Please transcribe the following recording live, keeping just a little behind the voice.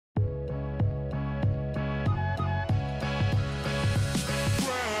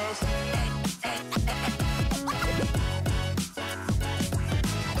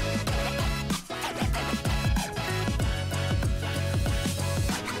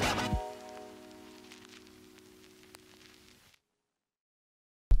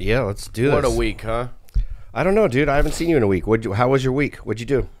Yeah, let's do this. What a week, huh? I don't know, dude. I haven't seen you in a week. How was your week? What'd you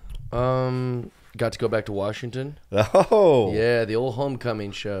do? Got to go back to Washington. Oh. Yeah, the old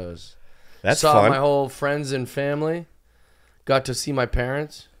homecoming shows. That's Saw fun. my whole friends and family. Got to see my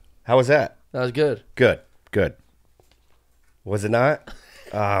parents. How was that? That was good. Good. Was it not?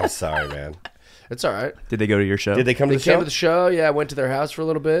 Oh, I'm sorry, man. It's all right. Did they go to your show? Did they come to They the came show? to the show. Yeah, I went to their house for a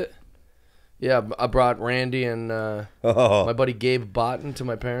little bit. Yeah, I brought Randy and my buddy Gabe Botten to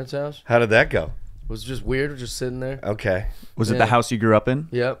my parents' house. How did that go? It was just weird. We're just sitting there. Okay. Was it Yeah. the house you grew up in?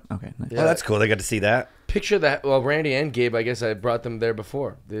 Yep. Okay. Nice. Yeah. Oh, that's cool. They got to see that. Picture that. Well, Randy and Gabe, I guess I brought them there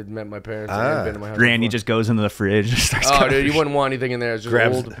before. They'd met my parents and they'd been to my house. Randy before. just goes into the fridge and starts Oh, going dude, you for wouldn't want anything in there. It's just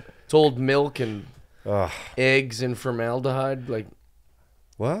Grabs- old milk and Ugh. eggs and formaldehyde. Like,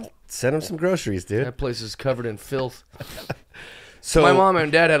 Well, send them some groceries, dude. that place is covered in filth. So My mom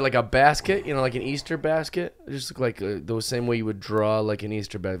and dad had like a basket, like an Easter basket. It just looked like the same way you would draw like an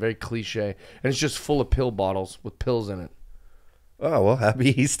Easter basket. Very cliche. And it's just full of pill bottles with pills in it. Oh, well,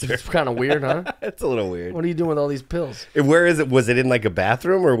 happy Easter. It's kind of weird, huh? It's a little weird. What are you doing with all these pills? Where is it? Was it in like a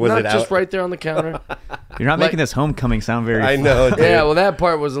bathroom or was Not it out? just right there on the counter. You're not Like- making this homecoming sound very I fun. know, dude. Yeah, well, that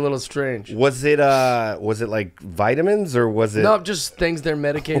part was a little strange. Was it like vitamins or was it? No, just things they're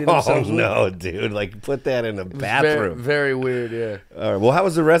medicating Oh themselves with. no, dude! Like put that in a It was bathroom. Very weird, yeah. All right. Well, how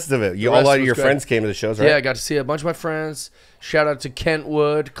was the rest of it? A rest lot of was your great. friends came to the shows, right? Yeah, I got to see a bunch of my friends. Shout out to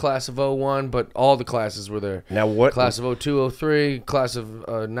Kentwood, class of 01, but all the classes were there. Now what? Class of 02, 03, class of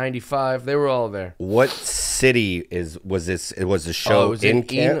 95, they were all there. What city was this? It was the Oh, show it was in in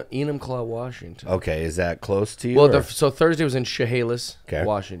Kent. Enumclaw, Washington. Okay, is that close to you? Well, or- so Thursday was in Chehalis, Okay.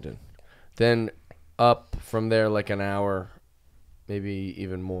 Washington. Then up from there like an hour, maybe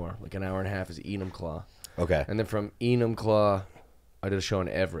even more, like an hour and a half is Enumclaw. okay, And then from Enumclaw, I did a show in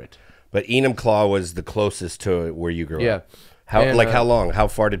Everett. but Enumclaw was the closest to where you grew Yeah. up. How And, how long? How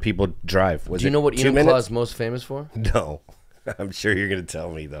far did people drive? Was Do you it know what 2 Enumclaw minutes? is most famous for? No, I'm sure you're gonna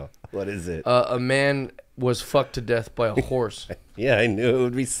tell me though. What is it? A man was fucked to death by a horse. Yeah, I knew it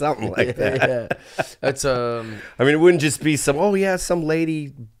would be something like that. Yeah. That's I mean, it wouldn't just be some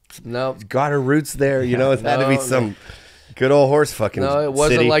lady no, got her roots there. You know, it had to be No, some good old horse fucking. no, it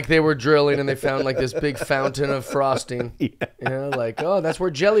wasn't city. like they were drilling and they found like this big fountain of frosting. Like, oh, that's where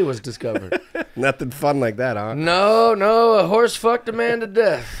jelly was discovered. Nothing fun like that, huh? No, a horse fucked a man to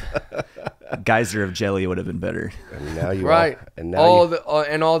death. Geyser of jelly would have been better. And now you Right. are. And now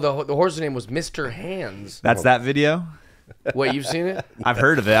The horse's name was Mr. Hands. That's that video? Wait, you've seen it? I've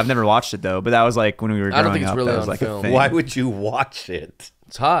heard of it. I've never watched it, though. But that was like when we were growing I don't think it's up. really that was on like film. a thing. why would you watch it?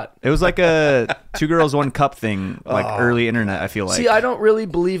 It's hot. It was like a 2 girls, 1 cup thing, like early internet, I feel like. See, I don't really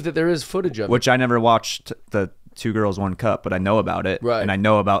believe that there is footage of it. Which I never watched the 2 girls, 1 cup, but I know about it. Right. And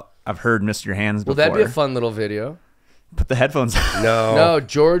I've heard Mr. Hands Well, before. that'd be a fun little video. Put the headphones on. No, No,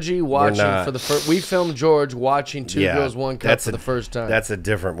 Georgie watching not. for the first. We filmed George watching 2 girls, 1 cup for the first time. That's a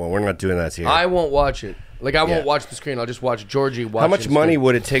different one. We're not doing that here. I won't watch it. Like I Yeah. won't watch the screen. I'll just watch Georgie watching. How much the money screen.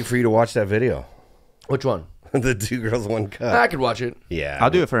 would it take for you to watch that video? Which one? The 2 girls, 1 cup. I could watch it. Yeah, I'll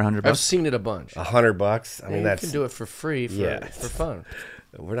do it for $100. I've seen it a bunch. $100. I mean, You that's can do it for free for fun.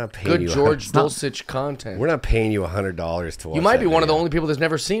 We're not paying Good you. George Dulcich content. We're not paying you $100 to watch. You might be that one of the video. only people that's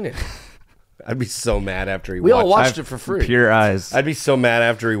never seen it. I'd be so mad after he. We all watched watched it for free. Pure eyes. I'd be so mad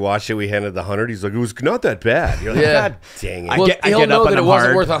after he watched it. We handed the 100. He's like, it was not that bad. You're like, Yeah. God dang it. Well, I he'll get know up that and it I'm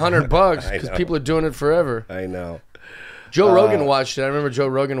wasn't hard. worth $100 I because know. people are doing it forever. I know. Joe Rogan watched it. I remember Joe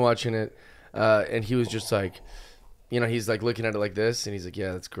Rogan watching it, and he was just like, he's like looking at it like this, and he's like,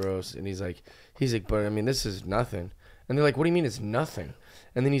 yeah, that's gross. And he's like, but I mean, this is nothing. And they're like, what do you mean it's nothing?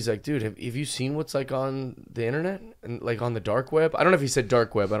 And then he's like, dude, have you seen what's like on the internet and like on the dark web? I don't know if he said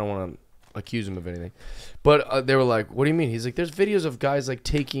dark web. I don't want to accuse him of anything. But they were like, what do you mean? He's like, there's videos of guys like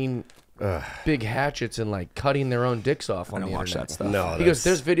taking big hatchets and like cutting their own dicks off on the watch internet. that stuff. No, He goes,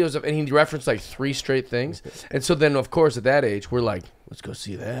 there's videos of, and he referenced like 3 straight things. And so then, of course, at that age, we're like, let's go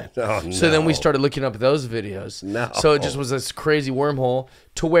see that. Oh, So then we no. started looking up those videos. No. So it just was this crazy wormhole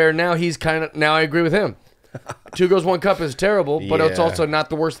to where now he's now I agree with him. 2 girls, 1 cup is terrible, but it's Yeah. also not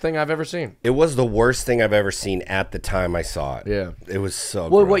the worst thing I've ever seen. It was the worst thing I've ever seen at the time I saw it. Yeah. It was so.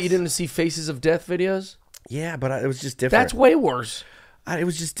 Well, gross. what, you didn't see Faces of Death videos? Yeah, but it was just different. That's way worse. It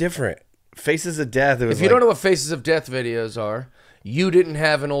was just different. Faces of Death. It was If you don't know what Faces of Death videos are, you didn't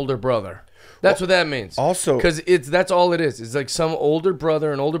have an older brother. That's what that means. Also, because that's all it is. It's like some older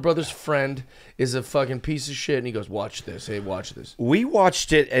brother, an older brother's friend is a fucking piece of shit, and he goes, "Watch this. Hey, watch this." we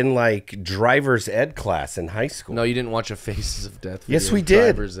watched it in like driver's ed class in high school. No, you didn't watch a Faces of Death video. Yes, we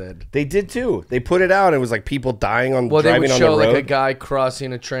did. Driver's Ed. They did too. They put it out. And it was like people dying on Well, they driving would on the show road. like a guy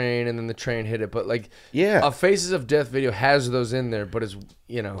crossing a train, and then the train hit it. But like, Yeah. a Faces of Death video has those in there, but it's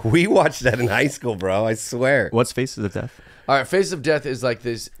We watched that in high school, bro. I swear. What's Faces of Death? All right, Faces of Death is like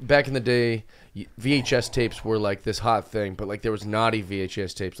this. Back in the day, VHS tapes were like this hot thing, but like there was naughty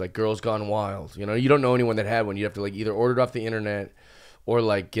VHS tapes, like Girls Gone Wild. You don't know anyone that had one. You have to like either order it off the internet or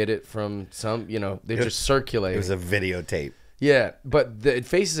like get it from some. They just circulate. It was a videotape. Yeah, but the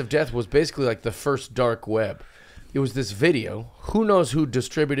Faces of Death was basically like the first dark web. It was this video. Who knows who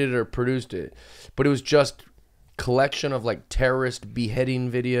distributed it or produced it, but it was just collection of like terrorist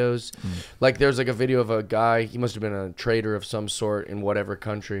beheading videos. Like there's like a video of a guy, he must have been a traitor of some sort in whatever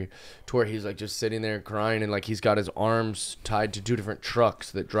country, to where he's like just sitting there crying, and like he's got his arms tied to two different trucks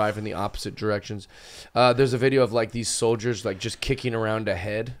that drive in the opposite directions. There's a video of like these soldiers like just kicking around a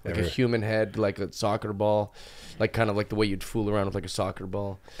head, like a human head, like a soccer ball, like kind of like the way you'd fool around with like a soccer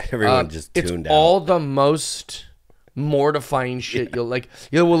ball. Everyone just tuned it's out. all the most mortifying shit. We'll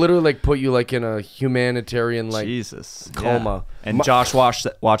literally like put you like in a humanitarian like Jesus coma. Yeah. And Josh watched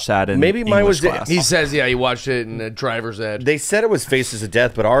that in Maybe mine English was class. He says, yeah, he watched it in a driver's ed. They said it was Faces of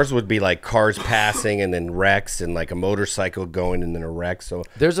Death, but ours would be like cars passing and then wrecks and like a motorcycle going and then a wreck. So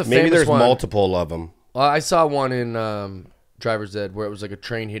There's a maybe famous there's one. multiple of them. I saw one in driver's ed where it was like a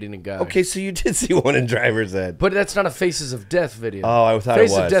train hitting a guy. Okay, so you did see one in driver's ed. But that's not a Faces of Death video. Oh, I thought it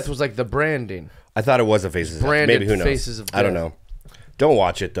Faces was. of Death was like the branding. I thought it was a Faces of Death. Branded Maybe, who knows? Faces of I don't Death. know. Don't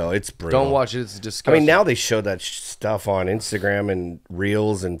watch it though. It's brutal. Don't watch it. It's I disgusting. mean, now they show that stuff on Instagram and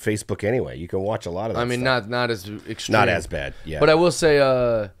Reels and Facebook anyway. You can watch a lot of that stuff. not as extreme. Not as bad, yeah. But I will say,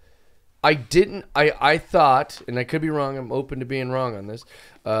 I thought, and I could be wrong, I'm open to being wrong on this,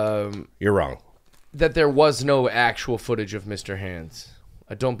 You're wrong. that there was no actual footage of Mr. Hands.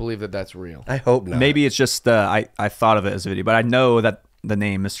 I don't believe that that's real. I hope not. Maybe it's just I thought of it as a video, but I know that the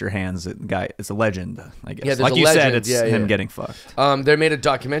name Mr. Hands guy is a legend, I guess. Yeah, there's like a you said, legend. it's Yeah, him yeah. getting fucked. They made a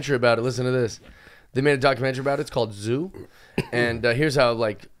documentary about it. Listen to this. They made a documentary about it. It's called Zoo. And here's how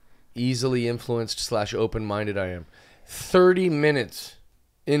like easily influenced / open-minded I am. 30 minutes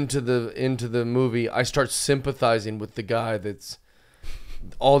into the movie, I start sympathizing with the guy that's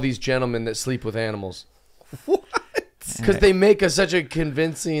all these gentlemen that sleep with animals. What? Because they make such a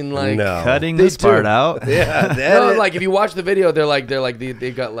convincing like No. Cutting They this part do. out. Yeah, No, like if you watch the video,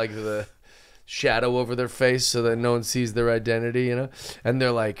 they've got like the shadow over their face so that no one sees their identity, and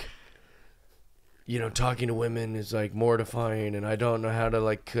they're like, talking to women is like mortifying, and I don't know how to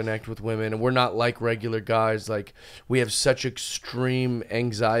like connect with women, and we're not like regular guys. Like we have such extreme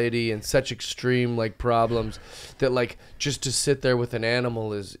anxiety and such extreme like problems that like just to sit there with an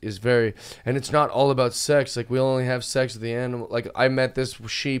animal is very, and it's not all about sex. Like we only have sex with the animal. Like I met this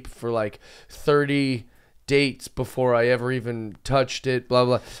sheep for like 30 dates before I ever even touched it. Blah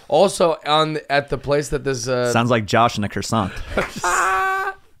blah. Also at the place that this Sounds like Josh and a croissant.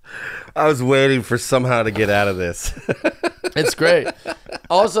 I was waiting for somehow to get out of this. it's great.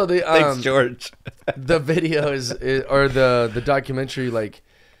 Also the Thanks, George. the video or the documentary, like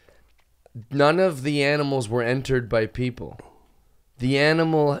none of the animals were entered by people. The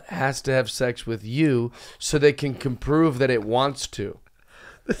animal has to have sex with you so they can prove that it wants to.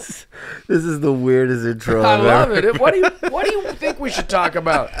 This is the weirdest intro. I I've love ever it. What do you think we should talk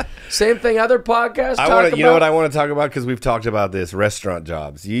about? Same thing other podcasts talk about? You know what I want to talk about? Because we've talked about this, restaurant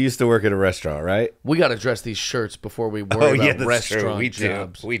jobs. You used to work at a restaurant, right? We got to dress these shirts before we worry about that's restaurant true. We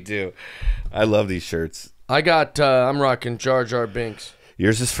jobs. do. We do. I love these shirts. I'm rocking Jar Jar Binks,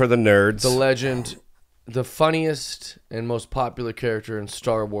 Yours is for the nerds. the legend, the funniest and most popular character in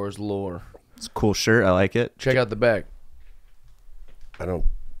Star Wars lore. It's a cool shirt. I like it. Check out the back. I don't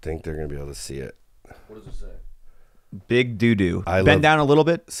think they're going to be able to see it. What does it say? Big doo-doo. I Bend love- down a little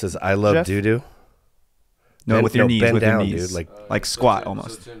bit. It says, I love Jeff? doo-doo. No, with your knees. Bend With down, your knees. dude. Like squat So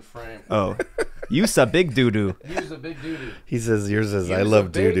almost. it's in frame. Oh. Use a big doo-doo. Use a big doo-doo. He says, yours says, I Use a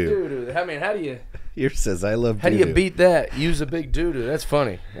love big doo-doo. doo-doo. I mean, how do Yours says, I love doo-doo. you beat that? Use a big doo-doo. That's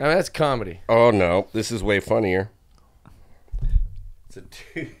funny. I mean, that's comedy. Oh, no. This is way funnier. It's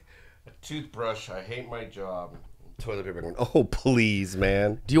a toothbrush. I hate my job. Toilet paper. Going, oh, please,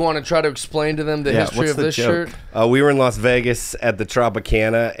 man. Do you want to try to explain to them the history what's of the this joke? shirt? We were in Las Vegas at the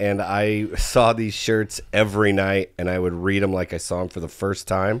Tropicana, and I saw these shirts every night, and I would read them like I saw them for the first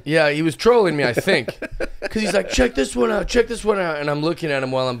time. Yeah, he was trolling me, I think. Because he's like, check this one out, check this one out. And I'm looking at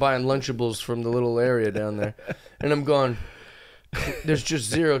him while I'm buying Lunchables from the little area down there. And I'm going, there's just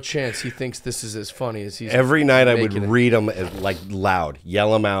zero chance he thinks this is as funny as he's. Every night I would making it. read them like loud,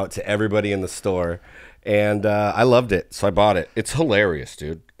 yell them out to everybody in the store, and I loved it, so I bought it. It's hilarious,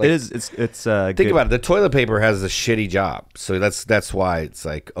 dude. Like, It is. It's think good. about it. The toilet paper has a shitty job, so that's why it's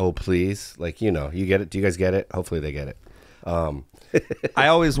like, oh please, like you get it. Do you guys get it? Hopefully they get it. I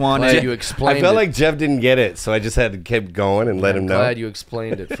always Glad wanted. you explained I felt it. like Jeff didn't get it, so I just had to keep going and let him know. Glad you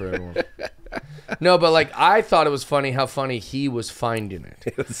explained it for everyone. No, but like I thought it was funny how funny he was finding it.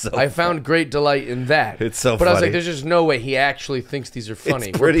 It was so I found great delight in that. It's so But I was funny. like, there's just no way he actually thinks these are funny.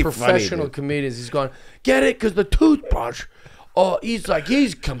 It's pretty We're funny, professional dude. comedians. He's going, get it? Because the toothbrush. Oh, he's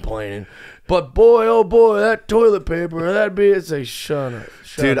complaining. But boy, oh boy, that toilet paper, that'd be. It's like, shut up.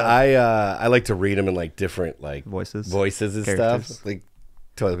 Dude, up. I like to read them in like different like Voices. and Characters. stuff. Like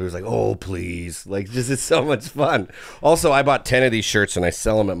toilet paper's like, oh please, like just it's so much fun. Also, I bought 10 of these shirts and I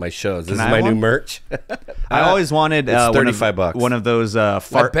sell them at my shows. This Can is I my have new one? merch. I always wanted It's one of- $35. One of those I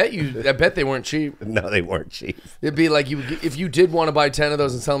fart. bet they weren't cheap. No, they weren't cheap. It'd be like if you did want to buy 10 of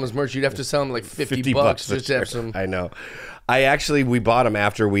those and sell them as merch, you'd have to sell them like 50 bucks a just to have shirt. some. I know. We bought them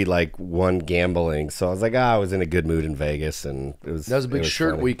after we like won gambling, so I was like, I was in a good mood in Vegas, and it was That was a big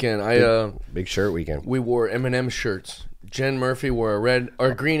shirt funny. weekend. Big shirt weekend. We wore M&M shirts. Jen Murphy wore a red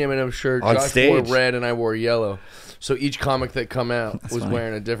or green M&M shirt. On Josh stage. wore red and I wore yellow. So each comic that come out was funny.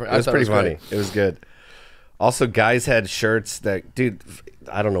 wearing a different. It was I thought pretty funny. great. It was good. Also, guys had shirts that, dude,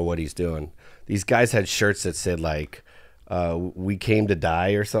 I don't know what he's doing. These guys had shirts that said like, "We came to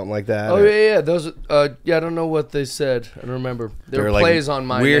die" or something like that. Oh Or yeah. Those. Yeah, I don't know what they said. I don't remember. they There were like, plays on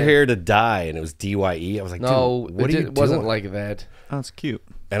my. "We're name. here to die," and it was DYE. I was like, No, dude, what are you it wasn't doing? like that. Oh, it's cute.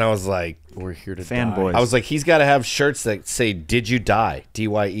 And I was like, We're here to Fanboys. die. I was like, he's got to have shirts that say "Did you die?"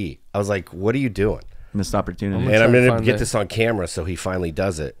 DYE. I was like, what are you doing? Missed opportunity. I'm And I'm trying to going to find get that. this on camera so he finally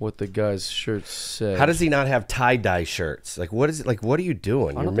does it. What the guy's shirt said. How does he not have tie-dye shirts? Like, what is it? Like, what are you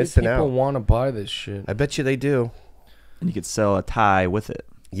doing? I You're don't missing think people out. want to buy this shit. I bet you they do. And you could sell a tie with it.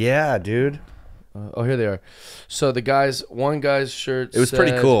 Yeah, dude. Oh, here they are. So one guy's shirt. It was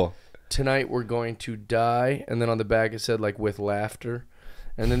pretty said, cool. Tonight we're going to die, and then on the back it said like with laughter,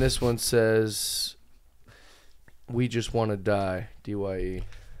 and then this one says, "We just want to die." DYE.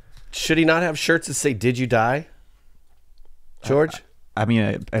 Should he not have shirts that say "Did you die?" George? I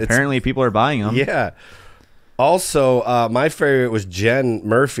mean, apparently people are buying them. Yeah. Also, my favorite was Jen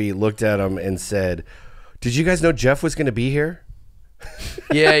Murphy looked at him and said, "Did you guys know Jeff was going to be here?"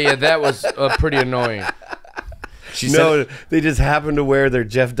 Yeah, that was pretty annoying. She No, they just happened to wear their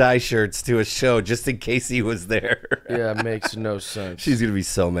Jeff Dye shirts to a show just in case he was there. Yeah, it makes no sense. She's going to be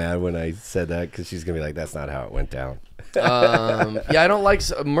so mad when I said that because she's going to be like, that's not how it went down. Yeah, I don't like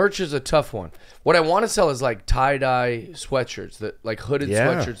merch. Is a tough one. What I want to sell is like tie-dye sweatshirts, that like hooded Yeah.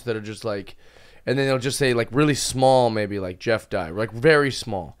 sweatshirts that are just like, and then they'll just say like really small, maybe like Jeff Dye, like very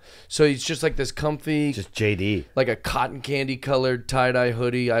small. So it's just like this comfy, Just JD. like a cotton candy colored tie-dye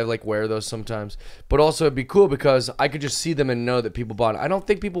hoodie. I like wear those sometimes, but also it'd be cool because I could just see them and know that people bought it. I don't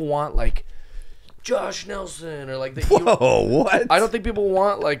think people want like Josh Nelson or like the. Whoa, what? I don't think people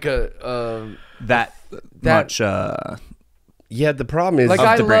want like a. that much. Yeah, the problem is Like Of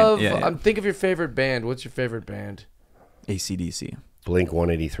I the brand, love. yeah. Think of your favorite band. What's your favorite band? AC/DC. Blink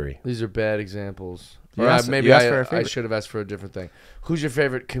 183. These are bad examples. You Or asked- maybe you asked for a I favorite. should have asked for a different thing. Who's your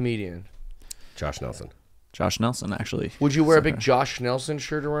favorite comedian? Josh Nelson. Josh Nelson, actually. Would you wear a big Josh Nelson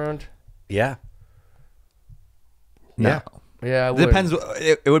shirt around? Yeah. No. Yeah. Yeah, I would. Depends.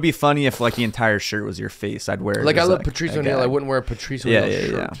 It would be funny if like the entire shirt was your face. I'd wear it. Like I as, love Patrice a O'Neal. gag. I wouldn't wear a Patrice Yeah, O'Neal yeah,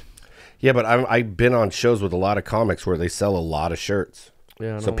 shirt. yeah. Yeah, but I've been on shows with a lot of comics where they sell a lot of shirts.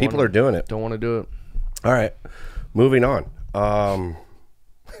 Yeah, I So don't people wanna- are doing it. Don't want to do it. All right. Moving on. I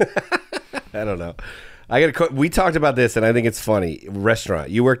don't know. We talked about this, and I think it's funny. Restaurant.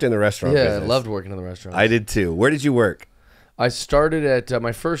 You worked in the restaurant Yeah, business. I loved working in the restaurant. I did too. Where did you work? I started at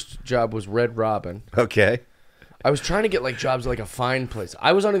my first job was Red Robin. Okay. I was trying to get like jobs at like a fine place.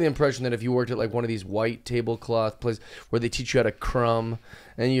 I was under the impression that if you worked at like one of these white tablecloth places where they teach you how to crumb,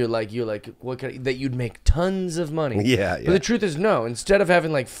 and you're like that you'd make tons of money. Yeah, But yeah. the truth is no. Instead of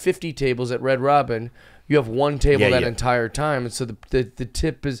having like 50 tables at Red Robin, you have one table Yeah, that yeah. entire time, and so the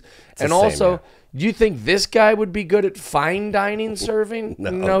tip is. the And same, also, yeah. do you think this guy would be good at fine dining serving?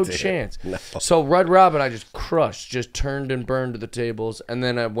 No, dude. chance. No. So Red Robin, I just crushed, just turned and burned to the tables, and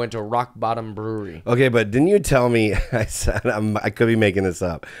then I went to Rock Bottom Brewery. Okay, but didn't you tell me, I could be making this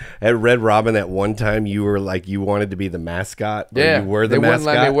up, at Red Robin at one time you were like, you wanted to be the mascot? Or Yeah, you were the they mascot?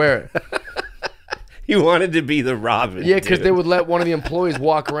 wouldn't let me wear it. You wanted to be the Robin. Yeah, because dude. they would let one of the employees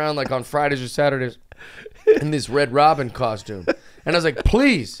walk around like on Fridays or Saturdays in this Red Robin costume. And I was like,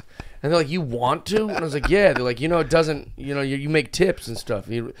 please. And they're like, you want to? And I was like, yeah. They're like, it doesn't, you make tips and stuff.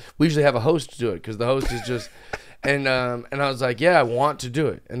 We usually have a host do it because the host is just, and I was like, yeah, I want to do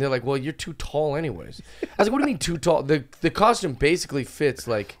it. And they're like, well, you're too tall anyways. I was like, what do you mean too tall? The costume basically fits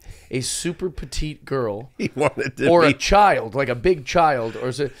like a super petite girl or a child, like a big child.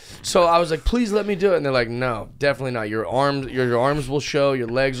 So I was like, please let me do it. And they're like, no, definitely not. Your arms will show, your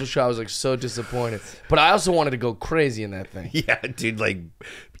legs will show. I was like so disappointed. But I also wanted to go crazy in that thing. Yeah, dude, like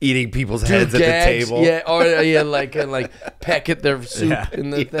eating people's heads gags, at the table. Yeah, or like peck at their soup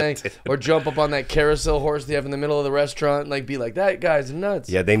in the thing. Dude. Or jump up on that carousel horse they have in the middle of the restaurant and like be like, that guy's nuts.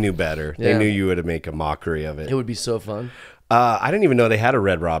 Yeah, they knew better. Yeah. They knew you would make a mockery of it. It would be so fun. I didn't even know they had a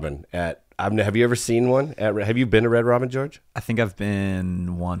Red Robin at. Have you ever seen one? Have you been to Red Robin, George? I think I've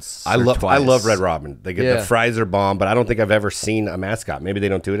been once. I love Red Robin. The fries are bomb, but I don't think I've ever seen a mascot. Maybe they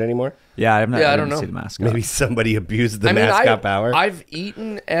don't do it anymore. Yeah, I don't know. See the mascot. Maybe somebody abused the mascot power. I've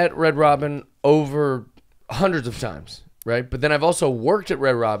eaten at Red Robin over hundreds of times, right? But then I've also worked at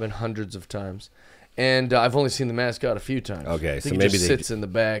Red Robin hundreds of times, and I've only seen the mascot a few times. Okay, so maybe just sits in the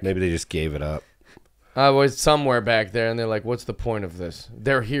back. Maybe they just gave it up. I was somewhere back there, and they're like, what's the point of this?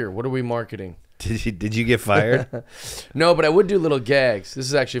 They're here. What are we marketing? Did you get fired? No, but I would do little gags. This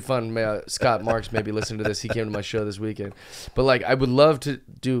is actually fun. Scott Marks maybe listened to this. He came to my show this weekend. But, like, I would love to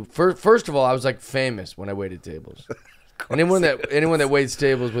do... First of all, I was, like, famous when I waited tables. Anyone that waits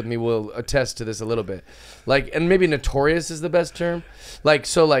tables with me will attest to this a little bit. Like, and maybe notorious is the best term. Like,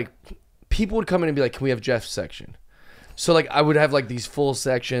 so, like, people would come in and be like, can we have Jeff's section? So, like, I would have, like, these full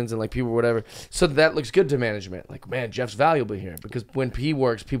sections and, like, people whatever. So that looks good to management. Like, man, Jeff's valuable here. Because when he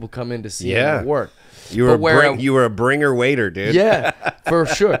works, people come in to see him work. You were a bringer waiter, dude. Yeah, for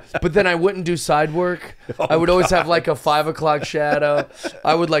sure. But then I wouldn't do side work. I would always have, like, a 5 o'clock shadow.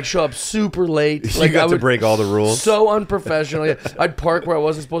 I would, like, show up super late. Like, you got to break all the rules. So unprofessional. Yeah. I'd park where I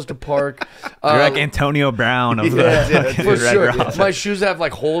wasn't supposed to park. You're like Antonio Brown of the for sure. My shoes have,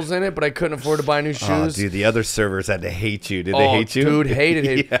 like, holes in it, but I couldn't afford to buy new shoes. Oh, dude, the other servers had to hate you. Did they hate you? Dude,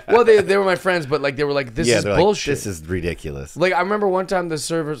 hated. Yeah. Well, they were my friends, but, like, they were like, this is bullshit. Like, this is ridiculous. Like, I remember one time the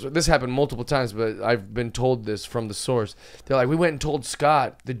servers, this happened multiple times, but I've been told this from the source. They're like, we went and told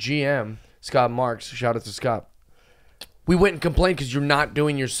Scott, the GM, Scott Marks, shout out to Scott. We went and complained because you're not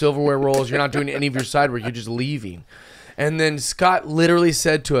doing your silverware rolls, you're not doing any of your side work, you're just leaving. And then Scott literally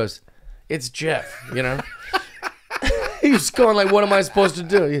said to us, it's Jeff, you know? He was going like, what am I supposed to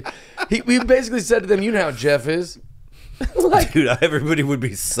do? We basically said to them, you know how Jeff is. Like, dude, everybody would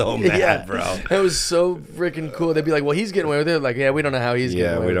be so mad, bro. It was so freaking cool. They'd be like, well, he's getting away with it. Like, yeah, we don't know how he's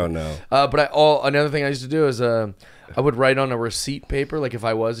getting away with it. Yeah, we don't know. But another thing I used to do is I would write on a receipt paper. Like, if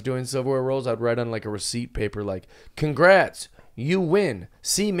I was doing silverware rolls, I'd write on, like, a receipt paper, like, congrats, you win.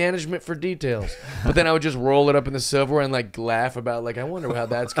 See management for details. But then I would just roll it up in the silverware and, like, laugh about, like, I wonder how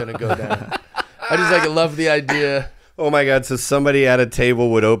that's going to go down. I just, like, love the idea. Oh my God! So somebody at a table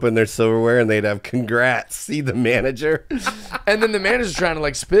would open their silverware and they'd have "Congrats, see the manager," and then the manager's trying to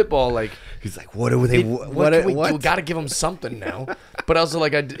like spitball, like he's like, "What do they? What? We got to give them something now." But also,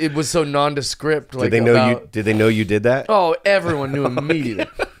 like, it was so nondescript. Like, Did they know you did that? Oh, everyone knew immediately.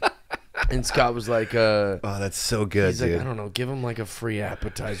 And Scott was like, "Oh, that's so good, he's dude." Like, I don't know, give him like a free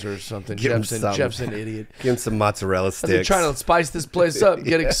appetizer or something. Jeff's an idiot. Give him some mozzarella sticks. I'm trying to spice this place up,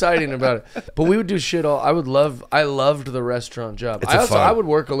 get exciting about it. But we would do shit all. I loved the restaurant job. I would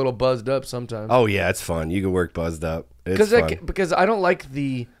work a little buzzed up sometimes. Oh yeah, it's fun. You can work buzzed up. Because I don't like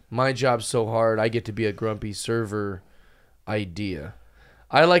my job's so hard. I get to be a grumpy server idea.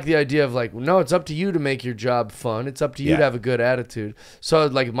 I like the idea of like, no, it's up to you to make your job fun. It's up to you to have a good attitude. So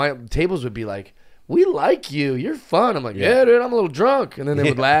like my tables would be like, we like you. You're fun. I'm like, yeah dude, I'm a little drunk. And then they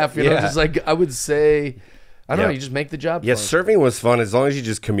would laugh. You know, just like I would say, I don't know, you just make the job fun. Yeah, serving was fun as long as you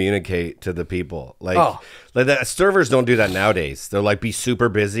just communicate to the people. Like that, servers don't do that nowadays. They'll like be super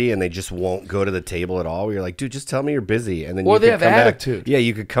busy and they just won't go to the table at all. You're like, dude, just tell me you're busy. And then they have attitude. Yeah,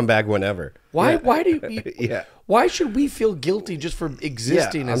 you could come back whenever. Why do you Why should we feel guilty just for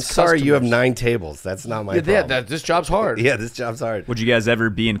existing as I'm sorry customers? you have 9 tables. That's not my problem. This job's hard. Yeah, this job's hard. Would you guys ever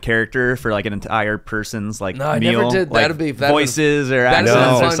be in character for like an entire person's like No, I meal? never did. Like That'd be voices or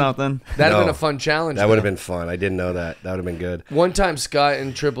accents or something? That'd have been a fun challenge. That would have been fun. I didn't know that. That would have been good. One time Scott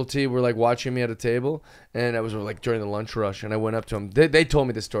and Triple T were like watching me at a table, and I was like during the lunch rush, and I went up to them. They told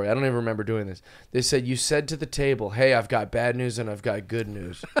me this story. I don't even remember doing this. They said, you said to the table, hey, I've got bad news and I've got good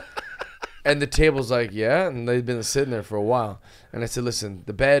news. And the table's like, yeah, and they've been sitting there for a while. And I said, listen,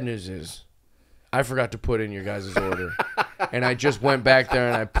 the bad news is I forgot to put in your guys' order. And I just went back there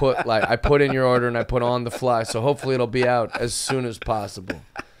and I put in your order and I put on the fly. So hopefully it'll be out as soon as possible.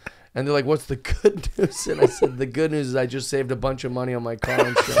 And they're like, what's the good news? And I said, the good news is I just saved a bunch of money on my car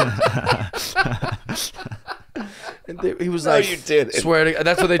insurance. And he was like, you did. Swear to God.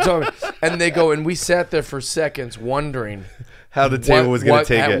 That's what they told me. And they go, and we sat there for seconds wondering how the table was going to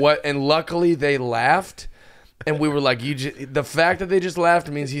take it. And luckily they laughed. And we were like, the fact that they just laughed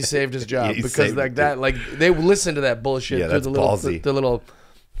means he saved his job. Because like that, like they listened to that bullshit through that's ballsy. the little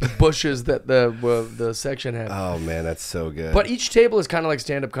bushes that the section had. Oh man, that's so good. But each table is kind of like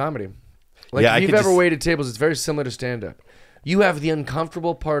stand-up comedy. Like if you've ever waited tables, it's very similar to stand-up. You have the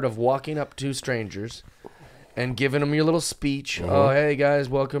uncomfortable part of walking up to strangers and giving them your little speech. Oh, hey guys,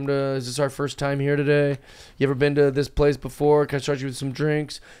 welcome to. Is this our first time here today? You ever been to this place before? Can I start you with some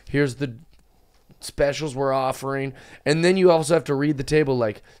drinks? Here's the specials we're offering. And then you also have to read the table.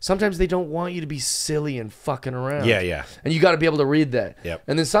 Like sometimes they don't want you to be silly and fucking around. Yeah. And you got to be able to read that. Yep.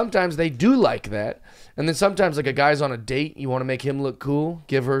 And then sometimes they do like that. And then sometimes like a guy's on a date, you want to make him look cool,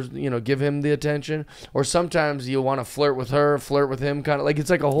 give him the attention. Or sometimes you want to flirt with her, flirt with him, kind of like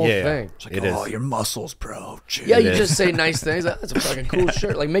it's like a whole thing. It's like, oh, your muscles, bro. Jeez. Yeah, you just say nice things. Like, that's a fucking cool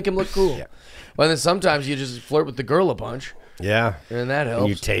shirt. Like make him look cool. Yeah. Well, then sometimes you just flirt with the girl a bunch. Yeah, and that helps. And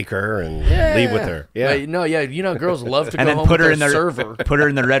you take her and leave with her. Yeah, you know, girls love to and go then home put with her in their the server. Put her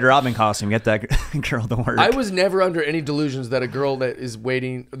in the Red Robin costume. Get that girl to work. I was never under any delusions that a girl that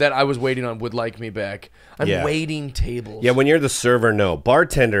I was waiting on would like me back. I'm waiting tables. Yeah, when you're the server, no.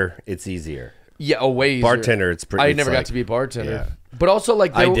 Bartender, it's easier. Yeah, way easier. Bartender, it's pretty. I never got to be a bartender. Yeah. But also,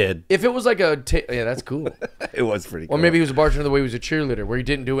 like, I did. If it was like yeah, that's cool. It was pretty cool. Or maybe he was a bartender the way he was a cheerleader, where he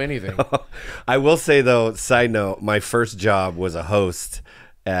didn't do anything. I will say, though, side note, my first job was a host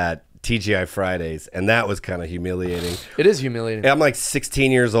at TGI Fridays, and that was kind of humiliating. It is humiliating. I'm like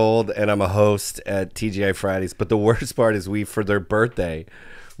 16 years old, and I'm a host at TGI Fridays. But the worst part is for their birthday,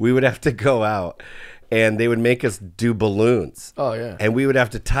 we would have to go out. And they would make us do balloons. Oh, yeah. And we would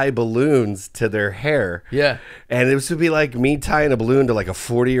have to tie balloons to their hair. Yeah. And this would be like me tying a balloon to like a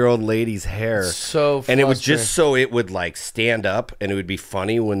 40-year-old lady's hair. So And it was just so it would like stand up and it would be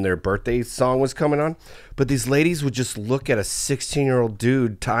funny when their birthday song was coming on. But these ladies would just look at a 16-year-old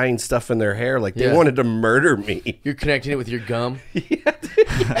dude tying stuff in their hair like they wanted to murder me. You're connecting it with your gum.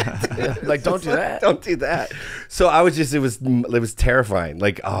 Like, don't do that. Don't do that. So I was just, it was terrifying.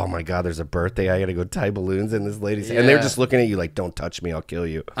 Like, oh my God, there's a birthday. I got to go tie balloons in this lady's and they're just looking at you like, don't touch me, I'll kill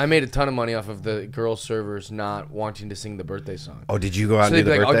you. I made a ton of money off of the girl servers not wanting to sing the birthday song. Oh, did you go out and do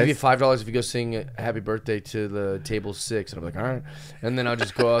the birthday? I'll give you $5 if you go sing happy birthday to the table 6. And I'm like, all right. And then I'll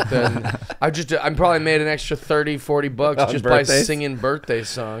just go out there and I'm probably made an extra $30-$40 just by singing birthday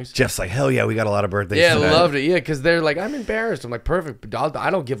songs. Jeff's like, hell yeah, we got a lot of birthdays. Yeah, tonight. Loved it. Yeah, because they're like, I'm embarrassed. I'm like, perfect. But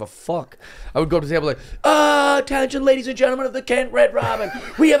I don't give a fuck. I would go to the table like, attention, ladies and gentlemen of the Kent Red Robin.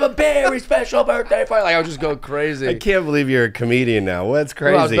 We have a very special birthday party. Like, I would just go crazy. I can't believe you're a comedian now. What's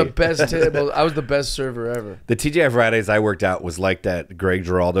crazy? Well, I was the best table. I was the best server ever. The TGI Fridays I worked out was like that Greg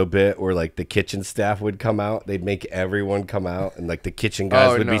Giraldo bit where like the kitchen staff would come out. They'd make everyone come out and like the kitchen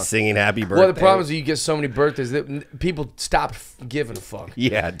guys would be singing happy birthday. Well, the problem is you get so many birthdays that people stopped giving a fuck.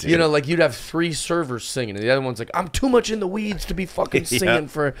 Yeah, dude. You know, like you'd have 3 servers singing and the other one's like, I'm too much in the weeds to be fucking singing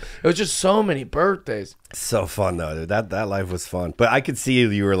for. It was just so many birthdays. So fun though, dude. That life was fun. But I could see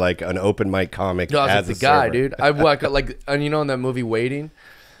you were like an open mic comic. No, I was as like the guy, dude. I like, and you know, in that movie Waiting.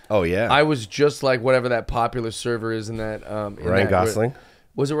 Oh yeah. I was just like whatever that popular server is in that. Ryan Gosling.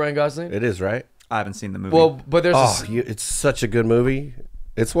 Was it Ryan Gosling? It is, right? I haven't seen the movie. Well, but there's. It's such a good movie.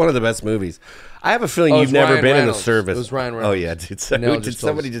 It's one of the best movies. I have a feeling you've never been in the service. It was Ryan Reynolds. Oh yeah, dude. Did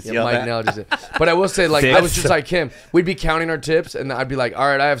somebody just yell Mike that? Just but I will say, like, I was just like him. We'd be counting our tips, and I'd be like, "All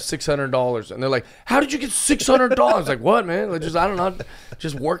right, I have $600," and they're like, "How did you get $600?" I was like, "What, man? Like, I don't know,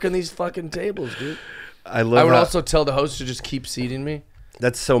 just working these fucking tables, dude." I would also tell the host to just keep seating me.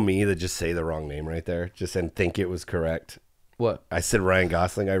 That's so me to just say the wrong name right there, and think it was correct. What? I said Ryan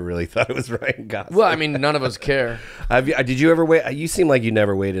Gosling. I really thought it was Ryan Gosling. Well, I mean, none of us care. Did you ever wait? You seem like you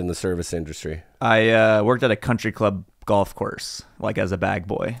never waited in the service industry. I worked at a country club golf course, like as a bag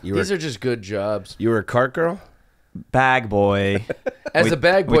boy. These are just good jobs. You were a cart girl? Bag boy. As a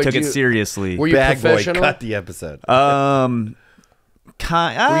bag boy, we took it seriously. Were you professional? Boy, cut the episode. Were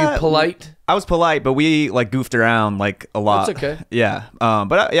you polite? I was polite, but we like goofed around like a lot. That's okay. Yeah.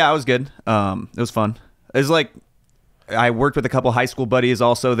 But I was good. It was fun. It was like I worked with a couple high school buddies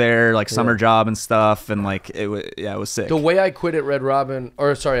also there, like summer job and stuff, and like it was sick. The way I quit at Red Robin,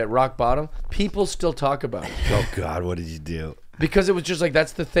 at Rock Bottom, people still talk about it. Oh God, what did you do? Because it was just like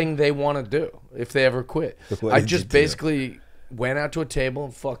that's the thing they want to do if they ever quit. I just basically went out to a table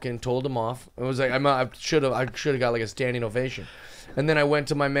and fucking told him off. It was like I should have got like a standing ovation. And then I went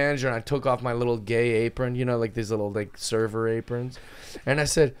to my manager and I took off my little gay apron, you know, like these little like server aprons. And I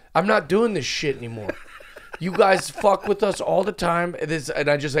said, I'm not doing this shit anymore. You guys fuck with us all the time. And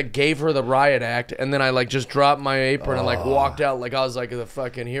I just like gave her the riot act, and then I like just dropped my apron and like walked out like I was like the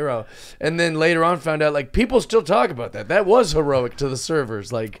fucking hero. And then later on found out like people still talk about that. That was heroic to the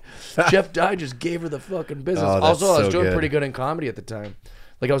servers. Like Jeff Dye just gave her the fucking business. Also, I was doing pretty good in comedy at the time.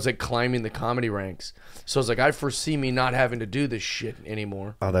 Like I was like climbing the comedy ranks. So I was like, I foresee me not having to do this shit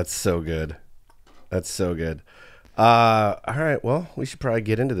anymore. Oh, that's so good. That's so good. All right, well, we should probably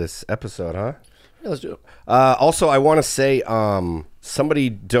get into this episode, huh? Yeah, let's do it. Also, I want to say somebody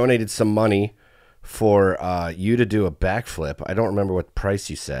donated some money for you to do a backflip. I don't remember what price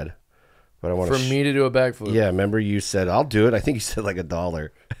you said, but I want for me to do a backflip. Yeah, remember you said I'll do it. I think you said like $1.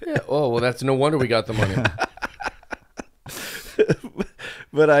 Yeah. Oh well, that's no wonder we got the money.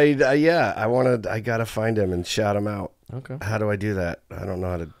 But I gotta find him and shout him out. Okay. How do I do that? I don't know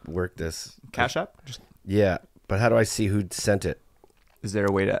how to work this. Cash App? Yeah, but how do I see who sent it? Is there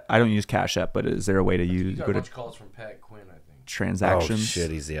a way to? I don't use Cash App, but is there a way to use? Got a bunch of calls from Pat Quinn, I think. Transactions. Oh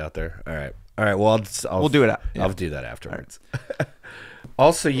shit, he's out there. All right. Well, we'll do it. I'll do that afterwards. Right.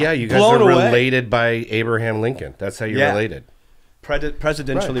 Also, yeah, you guys are related by Abraham Lincoln. That's how you're related.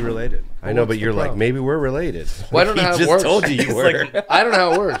 Presidentially related. I know, but you're like, maybe we're related. Well, I don't know how it works. Told you were. Like, I don't know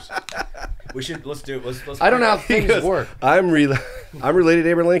how it works. Let's do it. Let's I don't know how things work. I'm related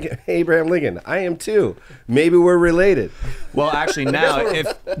to Abraham Lincoln. I am too. Maybe we're related. Well, actually, now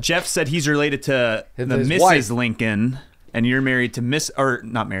if Jeff said he's related to the Mrs. wife. Lincoln, and you're married to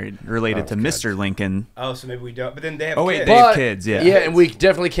related to Mr. Lincoln. Oh, so maybe we don't. But then they have. Oh wait, kids. they have kids. Yeah. Yeah, and we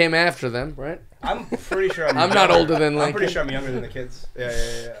definitely came after them, right? I'm pretty sure I'm not older than Lincoln. I'm pretty sure I'm younger than the kids.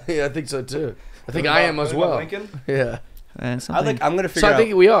 Yeah. Yeah, I think so too. I think I am as well. Lincoln? Yeah. I'm gonna figure So out. I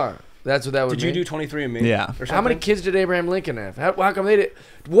think we are. That's what that would Did mean. you do 23andMe? Yeah. How many kids did Abraham Lincoln have? How come they did?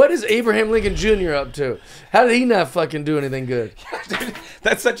 What is Abraham Lincoln Jr. up to? How did he not fucking do anything good?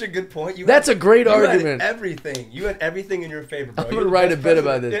 That's such a good point. That's a great argument. You had everything in your favor, bro. I'm gonna write a bit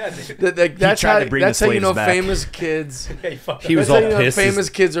about this. Yeah, that's how you know famous kids. He was all pissed. Famous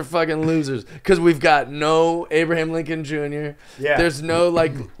kids are fucking losers because we've got no Abraham Lincoln Jr. Yeah. There's no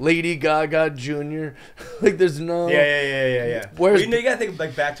like Lady Gaga Jr. Like there's no. Yeah. Where's you gotta think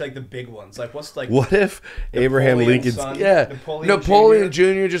like back to like the big ones. Like what's like. What if Abraham Lincoln's son, Napoleon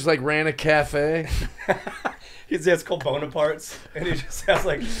Jr. just like ran a cafe. It's called Bonaparte's, and he just has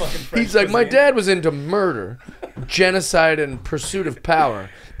like fucking French He's like, my cuisine. dad was into murder, genocide, and pursuit of power.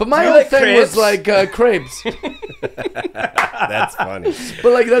 But my Do you whole like thing crepes? was like crepes. That's funny.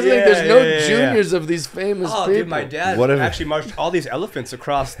 But like that's the thing. There's no Yeah. juniors of these famous people. Dude, my dad What if- actually marched all these elephants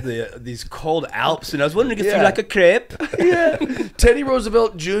across these cold Alps, and I was wondering if you like a crepe. Yeah. Teddy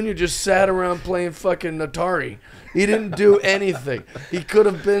Roosevelt Jr. just sat around playing fucking Atari. He didn't do anything. He could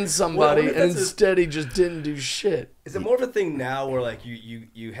have been somebody, Well, and instead he just didn't do shit. Is it more of a thing now where like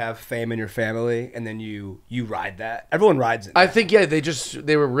you have fame in your family and then you ride that? Everyone rides it. I think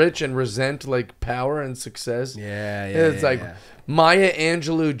they were rich and resent like power and success. Yeah. And it's like Maya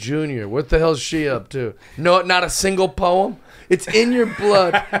Angelou Jr. What the hell's she up to? No, not a single poem. It's in your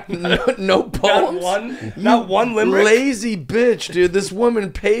blood. No poems. Not one limerick. Lazy bitch, dude. This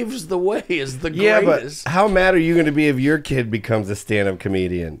woman paves the way. Is the greatest. But how mad are you going to be if your kid becomes a stand-up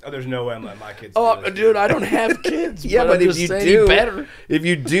comedian? Oh, there's no way I'm letting my kids. Oh, dude, I don't have kids. Yeah, but I'm if just you saying do, he better. If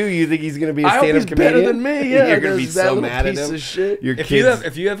you do, you think he's going to be a I hope stand-up he's comedian? better than me. Yeah, you're going to be that so little mad at piece him. of shit. Your If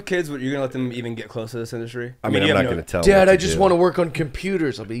kids. you have kids, you're gonna let them even get close to this industry. I mean, I'm not going to tell. Dad, them I just want to work on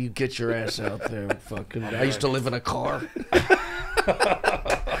computers. I'll be, you get your ass out there. Fucking. I used to live in a car.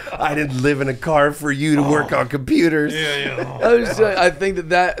 I didn't live in a car for you to work on computers. I think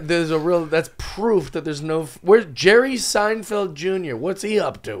that there's that's proof that there's no. Where's Jerry Seinfeld Jr.? What's he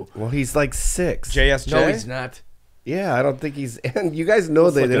up to? Well, he's like 6. JSJ. No, he's not. Yeah, I don't think he's. And you guys know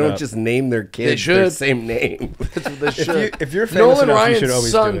they don't just name their kids their same name. That's what they should. If you're famous Nolan enough, Ryan's you should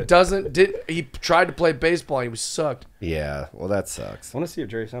always son do it. he tried to play baseball. And he was sucked. Yeah, well, that sucks. I want to see if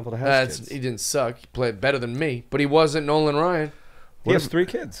Jerry Seinfeld has kids. He didn't suck. He played better than me, but he wasn't Nolan Ryan. He has 3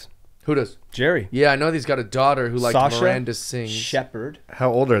 kids. Who does? Jerry. Yeah, I know he's got a daughter who like Sasha, Miranda sings. Shepard.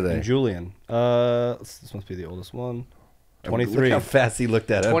 How old are they? And Julian. This must be the oldest one. 23. Look how fast he looked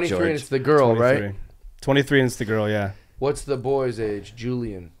that up, 23 George. and it's the girl, 23. right? 23 and it's the girl, yeah. What's the boy's age?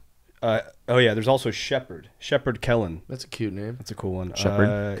 Julian. Oh yeah, there's also Shepard. Shepard Kellen. That's a cute name. That's a cool one.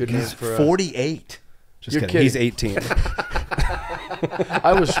 Shepard. Good He's name for 48. Just You're kidding. kidding. He's 18.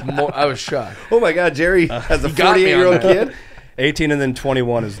 I was shocked. Oh my God, Jerry has a he got me on 48-year-old that. kid. 18 and then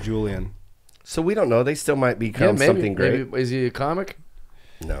 21 is Julian. So we don't know. They still might become something great. Maybe. Is he a comic?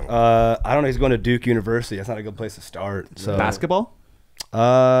 No. I don't know. He's going to Duke University. That's not a good place to start. So Basketball?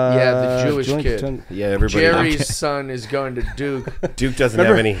 Yeah, the Jewish kid. Yeah, everybody. Jerry's son is going to Duke. Duke doesn't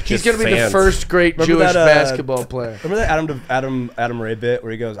have any. He's going to be fans. the first great Jewish basketball player. Remember that Adam Ray bit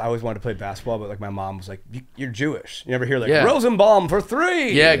where he goes, "I always wanted to play basketball, but like my mom was like, you're Jewish." You never hear like Rosenbaum for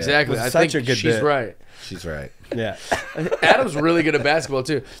 3. Yeah, exactly. It was I such think a good she's bit. right. She's right. Yeah. Adam's really good at basketball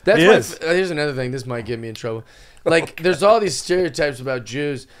too. Here's another thing. This might get me in trouble. Like, there's all these stereotypes about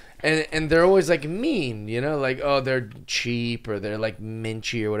Jews. And they're always like mean, you know, like, oh, they're cheap or they're like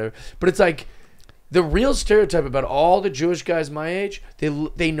minchy or whatever. But it's like the real stereotype about all the Jewish guys my age,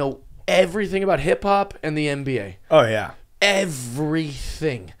 they know everything about hip hop and the NBA. Oh yeah,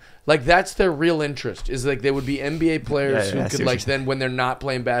 everything. Like, that's their real interest, is like they would be NBA players who could like then when they're not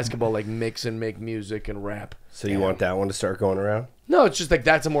playing basketball like mix and make music and rap. So you want that one to start going around? No, it's just like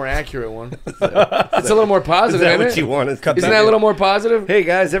that's a more accurate one. It's a little more positive. Is that isn't what it? you want? Isn't that a little more positive? Hey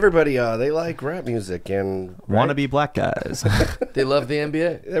guys, everybody, they like rap music and wannabe black guys. They love the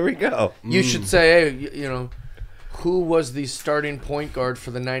NBA. There we go. You should say, hey, you know, who was the starting point guard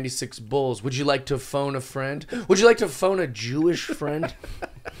for the '96 Bulls? Would you like to phone a friend? Would you like to phone a Jewish friend?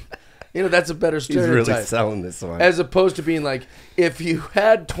 You know, that's a better stereotype. He's really selling this one. As opposed to being like, if you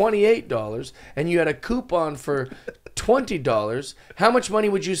had $28 and you had a coupon for $20, how much money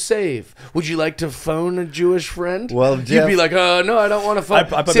would you save? Would you like to phone a Jewish friend? Well, Jeff, you'd be like, no, I don't want to phone.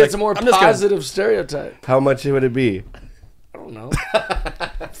 See, it's a more positive stereotype. How much would it be? I don't know.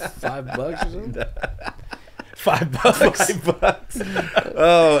 $5 or something? $5.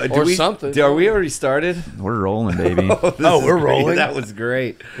 Oh, or something. Are we already started? We're rolling, baby. We're rolling. That was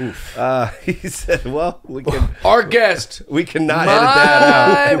great. He said, "Well, we can." Our guest, we cannot edit that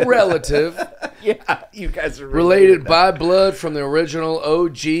out. My relative, yeah, you guys are related by blood from the original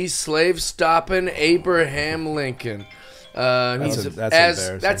OG slave-stopping Abraham Lincoln.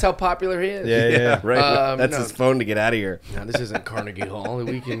 That's how popular he is. Yeah, right. That's his phone to get out of here. No, this isn't Carnegie Hall.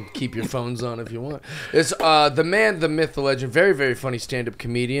 We can keep your phones on if you want. It's the man, the myth, the legend. Very, very funny stand-up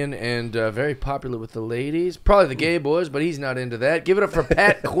comedian and very popular with the ladies. Probably the gay boys, but he's not into that. Give it up for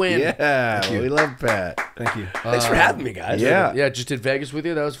Pat Quinn. Yeah, we love Pat. Thank you. Thanks for having me, guys. Yeah. Just did Vegas with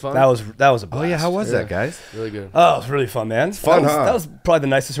you. That was fun. That was a blast. Oh yeah, how was that, guys? Really good. Oh, it was really fun, man. It's fun, that was probably the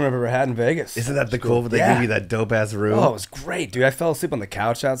nicest room I've ever had in Vegas. Isn't that the cool? They give you that dope ass room. Oh, it was great, dude. I fell asleep on the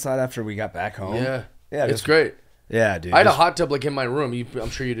couch outside after we got back home. Yeah, it's great. Yeah, dude. I had a hot tub like in my room. I'm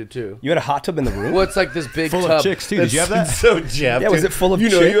sure you did too. You had a hot tub in the room? Well, it's like this big full tub. of chicks too. Did you have that? So Jeff, yeah, was it full of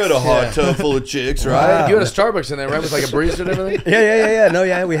chicks? You had a hot tub full of chicks, right? Wow. You had a Starbucks in there, right? With like a barista and everything. Yeah. No,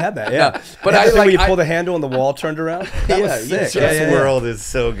 yeah, we had that. Yeah, but when you pull the handle and the wall turned around. That was sick. This world is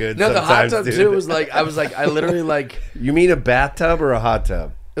so good. No, the hot tub too was like I literally like. You mean a bathtub or a hot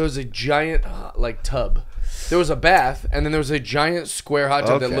tub? It was a giant like tub. There was a bath, and then there was a giant square hot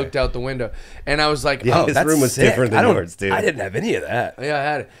tub that looked out the window. And I was like, this room was different than yours, dude. I didn't have any of that. Yeah, I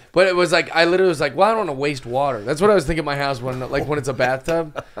had it. But it was like, I literally was like, well, I don't want to waste water. That's what I was thinking in my house when it's a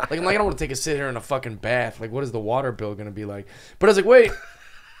bathtub. Like, I'm like, I don't want to take a sit here in a fucking bath. Like, what is the water bill going to be like? But I was like, wait.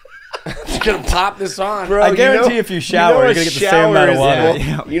 I'm just going to pop this on. Bro, I guarantee if you shower, you're going to get the same amount of water.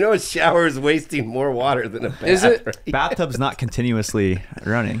 Yeah. You know a shower is wasting more water than a bath. Is it? Right? Bathtub's not continuously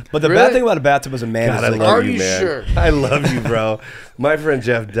running. But the bad thing about a bathtub is a man God, is like, are you sure? I love you, bro. My friend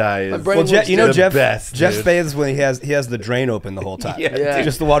Jeff dies. Well, Jeff best, bathes when he has the drain open the whole time. Yeah.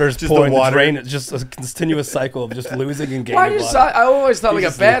 Just the water's pouring. The drain, it's just a continuous cycle of just losing and gaining water. I always thought like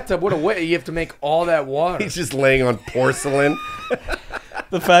a bathtub, what a way you have to make all that water. He's just laying on porcelain.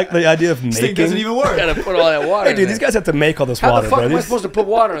 The idea of making doesn't even work. You gotta put all that water. Hey, dude, these guys have to make all this water. How the fuck bro. am I supposed to put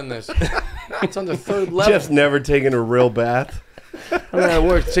water in this? It's on the third level. Jeff's never taken a real bath. I don't know how it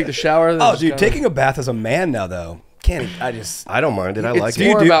works. Take the shower. Oh, dude, taking a bath as a man now though. I don't mind it. I like it.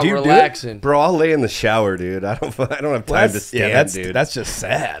 It's more about relaxing. Bro, I'll lay in the shower, dude. I don't have time to stand, dude. That's just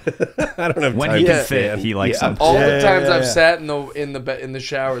sad. I don't have when time he to can stand. fit, he likes them. All the times I've sat in the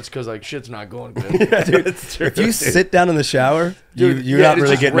shower, it's because like shit's not going good. Yeah, dude. If you sit down in the shower, you're not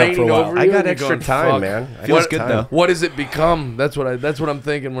really getting up for a while. I got extra time, man. Feels good though. What does it become? That's what I'm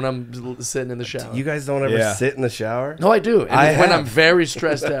thinking when I'm sitting in the shower. You guys don't ever sit in the shower? No, I do. And when I'm very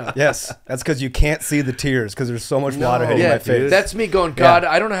stressed out. Yes, that's because you can't see the tears because there's so much water hitting my face. That's me going, God,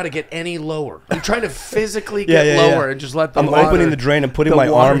 I don't know how to get any lower. I'm trying to physically get lower and just let the water. I'm opening the drain and putting my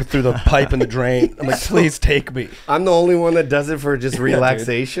arm through the pipe in the drain. I'm like, please take me. I'm the only one that does it for just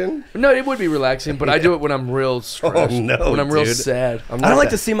relaxation? No, it would be relaxing, but I do it when I'm real stressed. Oh, no, when I'm real dude. sad. I don't like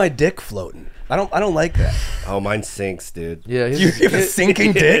to see my dick floating. I don't like that. Oh, mine sinks, dude. Yeah, you have a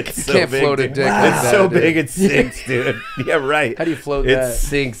sinking dick. You can't float a dick. Wow. It's so big it sinks, dude. Yeah, right. How do you float that? It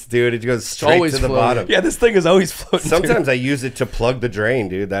sinks, dude. It goes straight to the bottom. Yeah, this thing is always floating. Sometimes I use it to plug the drain,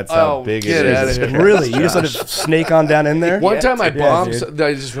 dude. That's how big it is. Really? You just let it snake on down in there? One time I bombed.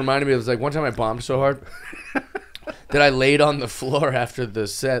 That just reminded me. It was like one time I bombed so hard that I laid on the floor after the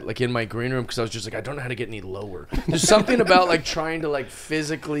set, like in my green room, because I was just like, I don't know how to get any lower. There's something about like trying to like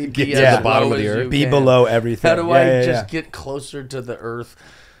physically be at the bottom of the earth, be below everything. How do I just get closer to the earth?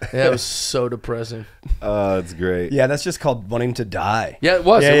 Yeah, it was so depressing. Oh, it's great. Yeah, that's just called wanting to die. Yeah, it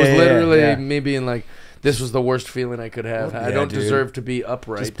was. It was literally me being like, this was the worst feeling I could have. I don't deserve to be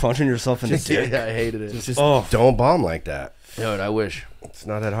upright. Just punching yourself in the dick. Yeah, I hated it. Just don't bomb like that. Dude, I wish. It's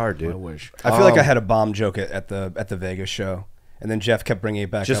not that hard, dude. I wish. I feel like I had a bomb joke at the Vegas show, and then Jeff kept bringing it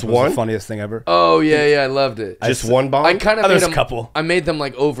back. Just up. one? It was the funniest thing ever. Oh yeah, I loved it. Just one bomb. I kind of made there's them, a couple. I made them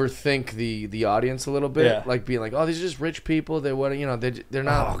like overthink the audience a little bit, Yeah. like being like, oh, these are just rich people. They want, they're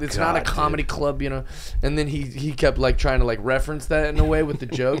not. It's not a comedy club, And then he kept like trying to like reference that in a way with the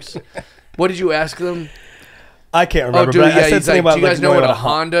jokes. What did you ask them? I can't remember. Oh, dude, but I said he's something like, about, do you guys like, know what knowing a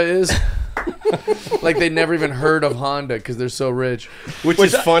Honda is? Like they never even heard of Honda because they're so rich. Which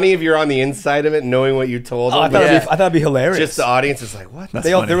is funny if you're on the inside of it, knowing what you told them. I thought it'd be hilarious. Just the audience is like, what?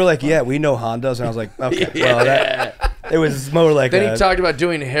 They were like, yeah, we know Hondas, and I was like, okay, well, it was more like. Then he talked about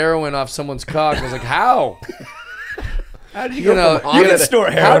doing heroin off someone's cock. I was like, how? How did you go from Honda to store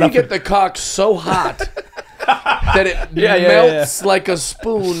heroin? How do you get the cock so hot that it melts like a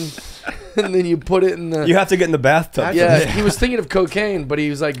spoon? And then you put it in the. You have to get in the bathtub. Yeah, he was thinking of cocaine, but he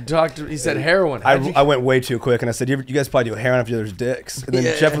was like, he said heroin. I went way too quick, and I said, you guys probably do heroin after there's dicks. And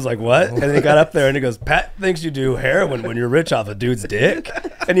then Jeff was like, what? And then he got up there, and he goes, Pat thinks you do heroin when you're rich off a dude's dick.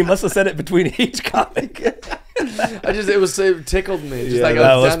 And he must have said it between each comic. It tickled me. Just like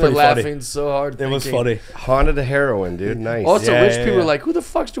I was was down there laughing funny. so hard. It was funny. Honda to heroin, dude. Nice. Also, rich people are like, who the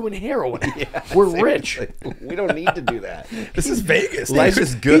fuck's doing heroin? We're rich. We don't need to do that. This is Vegas. Life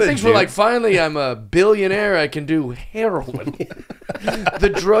is good. He thinks we're like, finally, I'm a billionaire. I can do heroin.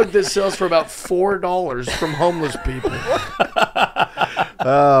 The drug that sells for about $4 from homeless people.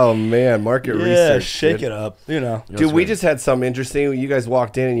 Oh man, market research. Shake it up. Dude, we just had something interesting. You guys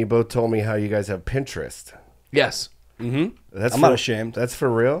walked in and you both told me how you guys have Pinterest. Yes. Mm-hmm. I'm not ashamed. That's for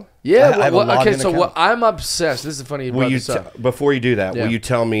real? Yeah. Okay, so I'm obsessed. This is funny. Before you do that, will you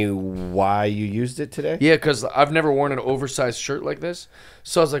tell me why you used it today? Yeah, because I've never worn an oversized shirt like this.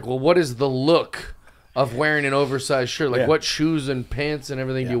 So I was like, well, what is the look of wearing an oversized shirt? Like, what shoes and pants and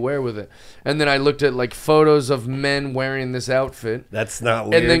everything do you wear with it? And then I looked at, like, photos of men wearing this outfit. That's not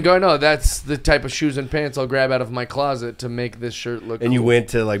weird. And then go, no, that's the type of shoes and pants I'll grab out of my closet to make this shirt look cool. You went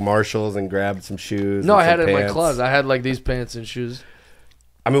to, like, Marshalls and grabbed some shoes? No, I had it in my closet. I had, like, these pants and shoes.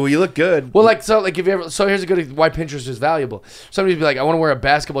 I mean, well, you look good. Well, if you ever, so here's a good why Pinterest is valuable. Somebody'd be like, I want to wear a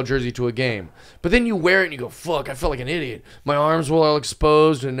basketball jersey to a game, but then you wear it and you go, fuck, I felt like an idiot. My arms were all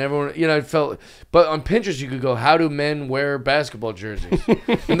exposed and everyone, it felt. But on Pinterest, you could go, how do men wear basketball jerseys?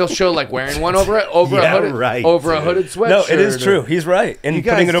 And they'll show like wearing one over a hooded sweatshirt. No, it is true. He's right. And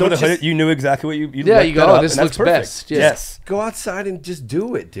putting it over the hood, you knew exactly what you. You go, oh, this looks best. Yes. Go outside and just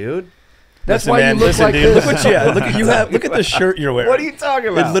do it, dude. That's why you look like this. Look at the shirt you're wearing. What are you talking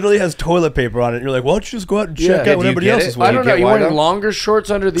about? It literally has toilet paper on it. You're like, why don't you just go out and check out what everybody else is wearing? I don't know. You wearing longer shorts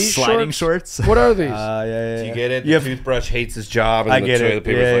under these sliding shorts? What are these? Do you get it? The toothbrush hates his job, and the toilet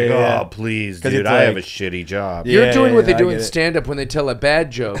paper's like, oh, please, dude, I have a shitty job. You're doing what they do in stand-up when they tell a bad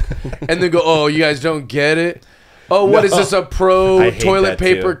joke, and they go, oh, you guys don't get it? Oh, what is this, a pro toilet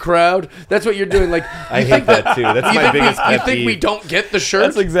paper crowd? That's what you're doing. Like, I hate that too. That's my biggest pet peeve. You think we don't get the shirt?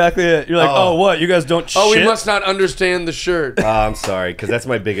 That's exactly it. You're like, oh, what? You guys don't shit? Oh, we must not understand the shirt. I'm sorry, because that's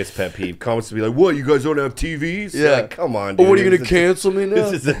my biggest pet peeve. Comments to be like, what, you guys don't have TVs? Yeah. Like, come on, dude. Oh, what, are you going to cancel me now?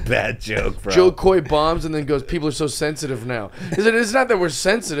 This is a bad joke, bro. Joe Coy bombs and then goes, people are so sensitive now. It's not that we're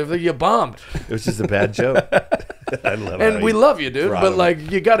sensitive. Like, you bombed. It was just a bad joke. I love it. And we love you, dude. But, like,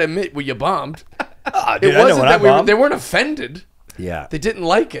 you got to admit, you bombed. Dude, it wasn't that they weren't offended. Yeah. They didn't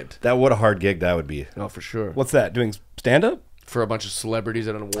like it. What a hard gig that would be. Oh, for sure. What's that? Doing stand-up? For a bunch of celebrities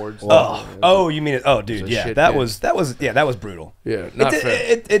at an awards. Oh, you mean it? Oh, dude, yeah. That was brutal. Yeah, not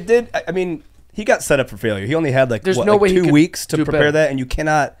fair. It did. I mean, he got set up for failure. He only had like, There's no way 2 weeks to prepare that, and you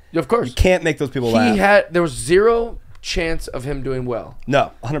cannot. Of course. You can't make those people laugh. There was zero chance of him doing well.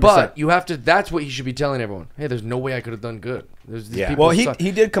 No, 100%. But you have to. That's what he should be telling everyone. Hey, there's no way I could have done good. These people well,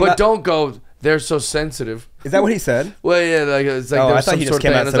 he did come out. But don't go, they're so sensitive. Is that what he said? Well, yeah, it's like I thought he just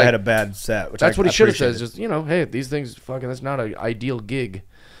came out and said I had a bad set. That's what he should have said. Just, hey, these things, that's not an ideal gig.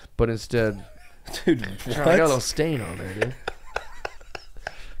 But instead, dude, I got a little stain on there, dude.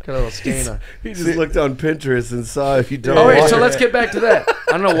 Got a little stain on. He just looked on Pinterest and saw if you don't. All right, so let's get back to that.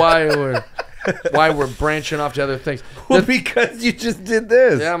 I don't know why we're branching off to other things. Well, because you just did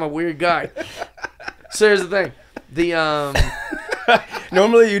this. Yeah, I'm a weird guy. So here's the thing.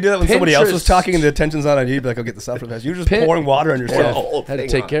 Normally you do that when somebody else was talking and the attention's on you. You'd be like, "I'll get the stuff fast." You're just pouring water on yourself. Had to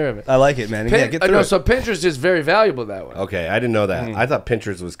take care of it. I like it, man. Yeah, get through it. So Pinterest is very valuable that way. Okay, I didn't know that. I thought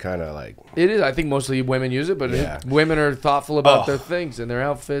Pinterest was kind of like... It is. I think mostly women use it, but women are thoughtful about their things and their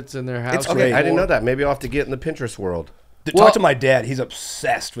outfits and their house. Okay, I didn't know that. Maybe I'll have to get in the Pinterest world. Talk to my dad. He's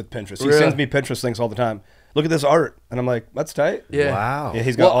obsessed with Pinterest. He sends me Pinterest things all the time. Look at this art, and I'm like, that's tight. Yeah. Wow. Yeah,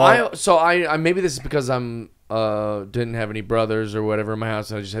 he's got I maybe this is because I'm didn't have any brothers or whatever in my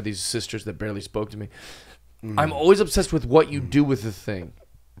house, and I just had these sisters that barely spoke to me. I'm always obsessed with what you do with the thing.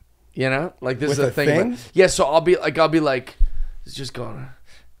 You know, like this with is a thing. Yeah. So I'll be like, it's just going.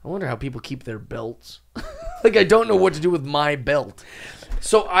 I wonder how people keep their belts. Like I don't know what to do with my belt.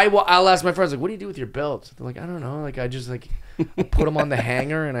 So I'll ask my friends, like, what do you do with your belts? They're like, I don't know. Like I just like put them on the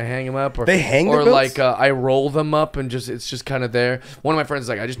hanger and I hang them up, or they hang or the like I roll them up and it's just kind of there. One of my friends is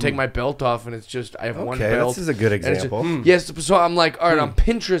like, I just take my belt off and it's just I have one belt. This is a good example. Yes, so I'm like, all right, on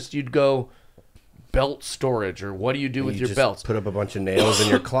Pinterest you'd go belt storage, or what do you do with your belts? Put up a bunch of nails in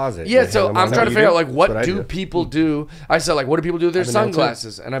your closet. Yeah, so I'm trying to figure out like what do people do. I said like, what do people do with their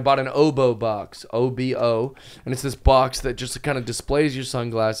sunglasses? And I bought an Obo box, OBO, and it's this box that just kind of displays your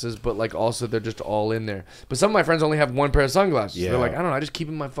sunglasses, but like also they're just all in there. But some of my friends only have one pair of sunglasses. Yeah. They're like, I don't know, I just keep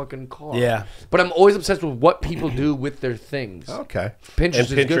them in my fucking car. Yeah. But I'm always obsessed with what people do with their things. Okay. Pinterest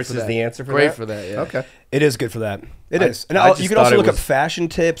is good for is that. the answer for Great that? for that, yeah. Okay. It is good for that. It is. And you can also look up fashion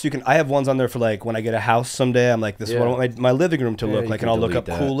tips. I have ones on there for like when I get a house someday. I'm like, this is what I want my living room to look like, and I'll look up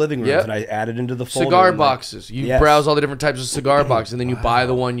cool living rooms, and I add it into the folder. Cigar boxes. You browse all the different types of cigar boxes, and then you buy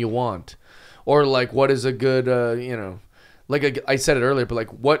the one you want. Or like, what is a good, like I said it earlier, but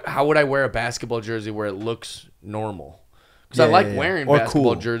like, how would I wear a basketball jersey where it looks normal? Because I like wearing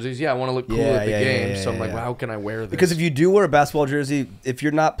basketball jerseys. Yeah, I want to look cool at the game. So I'm like, well, how can I wear this? Because if you do wear a basketball jersey, if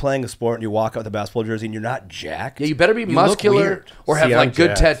you're not playing a sport and you walk out with a basketball jersey and you're not jacked, you better be muscular or have like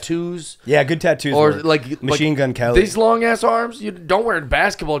good tattoos. Yeah, good tattoos. Or like Machine Gun Kelly. These long ass arms. You don't wear a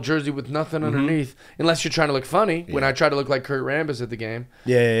basketball jersey with nothing underneath, unless you're trying to look funny. When I tried to look like Kurt Rambis at the game,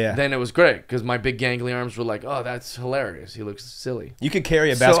 then it was great because my big gangly arms were like, oh, that's hilarious. He looks silly. You could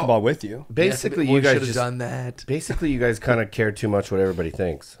carry a basketball with you. Basically, you guys should have done that. Basically, you guys kind of care too much what everybody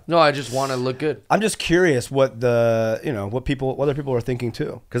thinks. No, I just want to look good. I'm just curious what what other people are thinking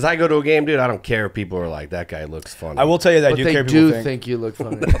too. Because I go to a game, dude, I don't care if people are like, that guy looks funny. I will tell you that they do think you look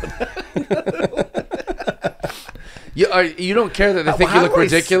funny. You don't care that they think you look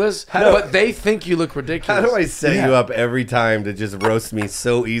ridiculous, but they think you look ridiculous. How do I set you up every time to just roast me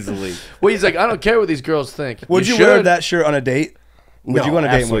so easily? Well, he's like, I don't care what these girls think. Would you wear that shirt on a date? Would you go on a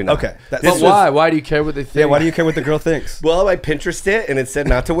date? Not. Okay. But why? Why do you care what they think? Yeah, why do you care what the girl thinks? Well, I Pinterest it, and it said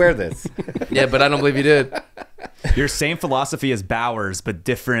not to wear this. Yeah, but I don't believe you did. Your same philosophy as Bowers, but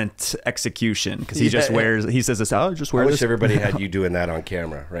different execution. Because he just wears, he says this, I'll just wear this. I wish everybody had you doing that on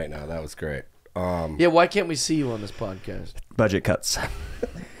camera right now. That was great. Yeah, why can't we see you on this podcast? Budget cuts.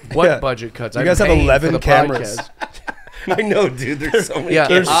 What budget cuts? You guys have 11 cameras. I know, dude. There's so many. Yeah,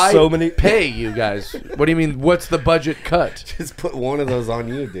 there's so many. Pay you guys. What do you mean? What's the budget cut? Just put one of those on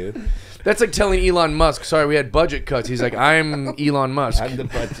you, dude. That's like telling Elon Musk, sorry, we had budget cuts. He's like, I'm Elon Musk. I'm the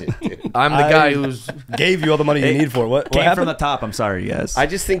budget, dude. I'm the guy who's gave you all the money you need for it. What came happened? From the top. I'm sorry, guys. I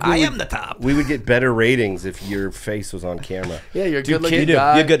just think I am the top. We would get better ratings if your face was on camera. Yeah, you're a good-looking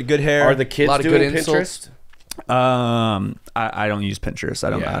guy. You have good hair. Are the kids doing Pinterest? I don't use Pinterest.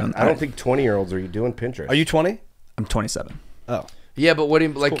 I don't think 20-year-olds are doing Pinterest. Are you 20? I'm 27. Oh. Yeah, but what do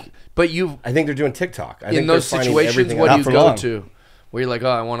you like? Cool. But I think they're doing TikTok. In those situations, what do you go to? Where you're like, oh,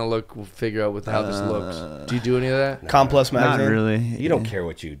 I want to figure out how this looks. Do you do any of that? Complex magazine. Not really. You don't care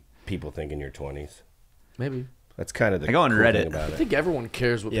what people think in your 20s. Maybe. That's kind of the. I go on Reddit. About it. I think everyone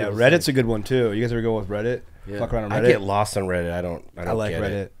cares what. people Reddit's think. a good one too. You guys ever go with Reddit? Yeah. Fuck around on Reddit. I get lost on Reddit. I don't like get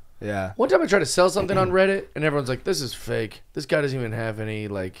Reddit. It. Yeah. One time I tried to sell something on Reddit, and everyone's like, "This is fake. This guy doesn't even have any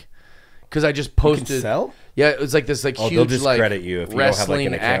like." Because I just posted. You can sell? Yeah, it was like this huge like you if you wrestling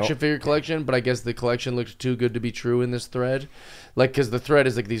don't have, like, an action figure collection, but I guess the collection looks too good to be true in this thread. Like, because the thread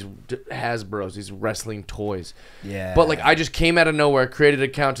is like these Hasbros, these wrestling toys. Yeah. But like, I just came out of nowhere, created an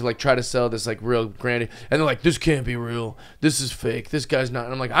account to like try to sell this like real grand, and they're like, "This can't be real. This is fake. This guy's not."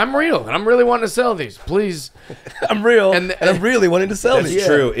 And I'm like, "I'm real, and I'm really wanting to sell these. Please, I'm real, and I'm really wanting to sell these." That's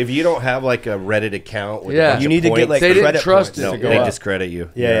true. If you don't have like a Reddit account, with you need to get like they credit didn't trust points. No, they discredit you.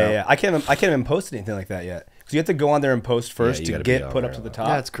 Yeah. I can't even post anything like that yet. So you have to go on there and post first to get put up to the top.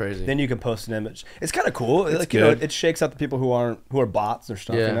 That's crazy. Then you can post an image. It's kind of cool. It's like, you know, it shakes out the people who are bots or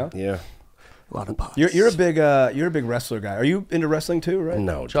stuff. You know. Yeah. A lot of bots. You're a big wrestler guy. Are you into wrestling too? Right?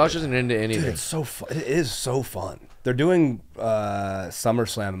 No, Josh isn't into anything. Dude, it's so fun. It is so fun. They're doing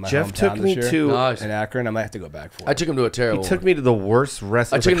SummerSlam in my Jeff hometown took me this year Nice. in Akron. I might have to go back for it. I took him to a terrible. He took me to the worst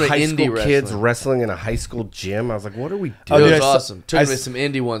wrestling. I took him to high indie school kids wrestling. wrestling in a high school gym. I was like, what are we It doing? was dude, awesome. Took him to some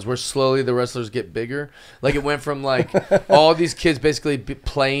indie ones where slowly the wrestlers get bigger. Like it went from like all these kids basically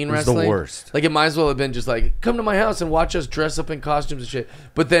playing It was wrestling. the worst. Like it might as well have been just like come to my house and watch us dress up in costumes and shit.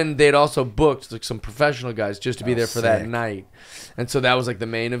 But then they'd also booked like some professional guys just to be there for that sick. night. And so that was like the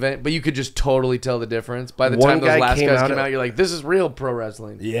main event. But you could just totally tell the difference. By the One time those guy last came guys out came of- out, you're like, this is real pro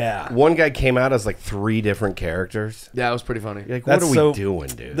wrestling. Yeah. One guy came out as like 3 different characters. Yeah, it was pretty funny. You're like, That's what are so- we doing,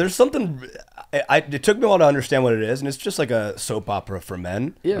 dude? There's something. It took me a while to understand what it is, and it's just like a soap opera for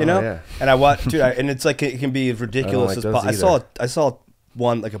men. Yeah. You know. Oh, yeah. And I watch, dude, and it's like it can be as ridiculous like as those possible. I saw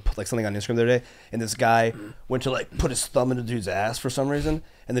one like something on Instagram the other day, and this guy went to like put his thumb into the dude's ass for some reason,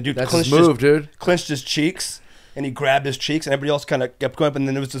 and the dude That's clenched his move, dude. clenched his cheeks. And he grabbed his cheeks, and everybody else kind of kept going up. And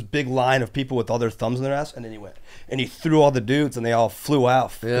then there was this big line of people with all their thumbs in their ass. And then he went, and he threw all the dudes, and they all flew out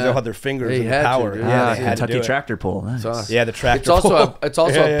because Yeah. they all had their fingers He and had the to, power. dude. Yeah, they had to Kentucky do it. tractor pull. Nice. awesome. Yeah, the tractor. It's also pull. it's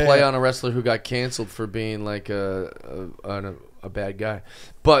also Yeah, a yeah, play yeah. on a wrestler who got canceled for being like a bad guy.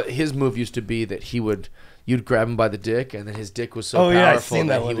 But his move used to be that you'd grab him by the dick, and then his dick was so Oh, powerful yeah, I've seen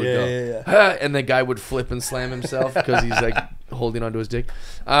that he one. would Yeah, go, yeah, "Ah," and the guy would flip and slam himself because he's like holding onto his dick.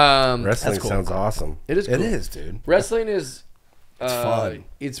 Wrestling cool. sounds awesome. It is. Cool. It is, dude. Wrestling is. fun.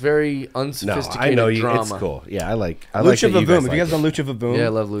 It's very No, unsophisticated I know you. drama. It's cool. Yeah, I like Lucha that you Vavoom. guys Have like you guys it. done Lucha Vavoom? Yeah, I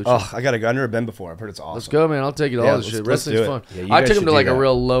love Lucha. Oh, I gotta go. I've never been before. I've heard it's awesome. Let's go, man. I'll take it all Yeah, this let's- shit. let's do Wrestling's it. fun. Yeah, you I guys took him should to do like a that.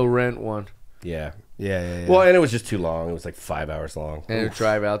 real low rent one, Yeah. Yeah. Well, and it was just too long. It was like 5 hours long. and the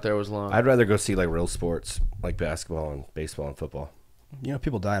drive out there was long. I'd rather go see like real sports, like basketball and baseball and football. you know,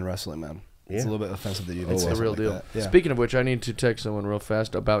 people die in wrestling, man. It's Yeah. a little bit offensive that you. It's say the real something deal. like that. Yeah. Speaking of which, I need to text someone real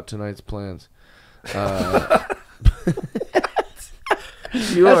fast about tonight's plans.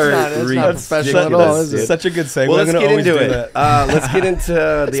 You are that's not ridiculous. professional at all, is That's it? such a good segue. Well, We're let's gonna get always into do it. that. Let's get into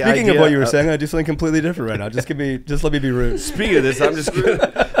the Speaking idea of what you were saying, I'm gonna do something completely different right now. Just let me be rude. Speaking of this, I'm just gonna.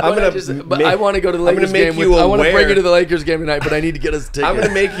 But I want to go to the I'm gonna Lakers make game. you I want to bring aware- you to the Lakers game tonight, but I need to get us tickets. I'm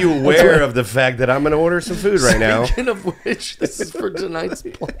gonna make you aware of the fact that I'm gonna order some food right now. Speaking of which, this is for tonight's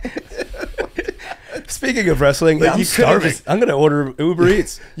plan. Speaking of wrestling, Like, I'm you could've starving. just- I'm gonna order Uber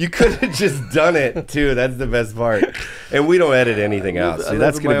Eats. You could have just done it too. That's the best part. And we don't edit anything out, so I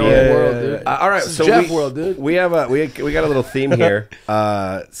that's live in gonna my be own it. world, dude. All right, This is so Jeff world, dude. we have we got a little theme here.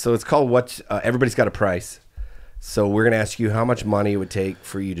 So it's called what everybody's got a price. So we're gonna ask you how much money it would take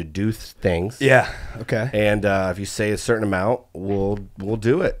for you to do things. Yeah. Okay. And if you say a certain amount, we'll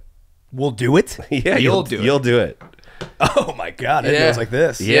do it. We'll do it. Yeah, You'll do it. You'll do it. Oh my god! I didn't know it was like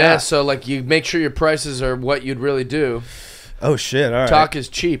this. Yeah, so like you make sure your prices are what you'd really do. Oh shit! All right. Talk is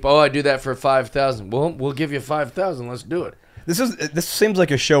cheap. Oh, I do that for 5,000. Well, we'll give you 5,000. Let's do it. This seems like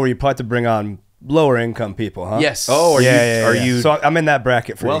a show where you probably have to bring on lower income people, huh? Yes. Oh, are Yeah. you? So I'm in that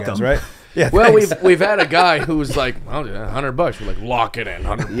bracket for you Welcome. guys, right? Yeah. Well, thanks. we've had a guy who was like, "I'll do $100." We're like, lock it in,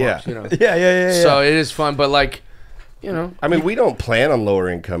 $100. Yeah. You know. Yeah. So it is fun, but like, you know. I mean, we don't plan on lower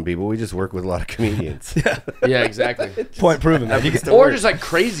income people. We just work with a lot of comedians. Yeah, exactly. Point proven. Man. You get- Or just like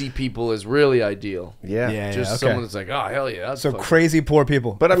crazy people is really ideal. Yeah. Just okay. someone that's like, oh hell yeah. That's So fucking-" crazy poor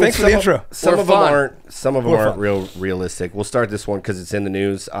people. But I mean, thanks for the intro. Some Or of them fun. aren't. Some of them Or aren't fun. realistic. We'll start this one because it's in the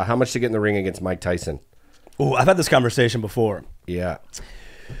news. How much to get in the ring against Mike Tyson? Ooh, I've had this conversation before. Yeah,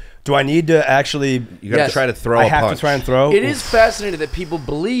 Do I need to actually? you got to Yes. try to throw I a have punch. to try and throw. It is fascinating that people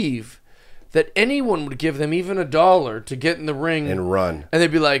believe that anyone would give them even $1 to get in the ring and run. and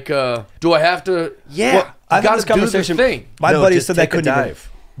they'd be like, do I have to? Yeah, Well, I've you had got this to do the conversation. thing. My No, buddy just said they take a couldn't even.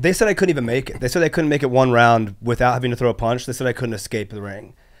 dive. They said I couldn't even make it. They said I couldn't make it one round without having to throw a punch. They said I couldn't escape the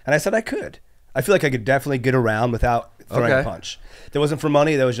ring, and I said I could. I feel like I could definitely get around without throwing a Okay. punch. That wasn't for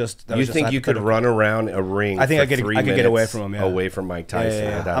money. That was just. That You was just think you could hypothetical. run around a ring? I think for I could. 3 I could get away minutes from him. Yeah. away from Mike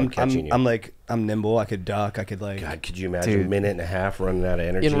Tyson without him catching you. I'm nimble. I could duck. I could like. God, could you imagine Dude. a minute and a half running out of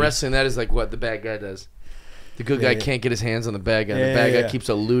energy? In wrestling, that is like what the bad guy does. The good guy can't get his hands on the bad guy. Yeah, the bad yeah, guy keeps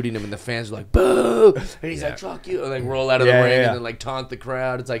eluding him, and the fans are like, "Boo!" And he's like, "Fuck you!" And like roll out of the Yeah, ring yeah. and then like taunt the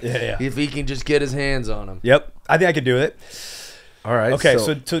crowd. It's like Yeah. if he can just get his hands on him. Yep. I think I could do it. All right. Okay.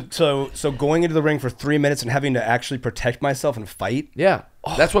 So going into the ring for 3 minutes and having to actually protect myself and fight. Yeah,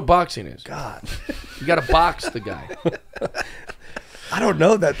 that's what boxing is. God. You got to box the guy. I don't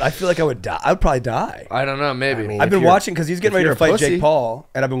know that. I feel like I would die. I would probably die. I don't know. Maybe. I mean, I've if been you're- watching because he's getting if ready to you're a fight pussy- Jake Paul,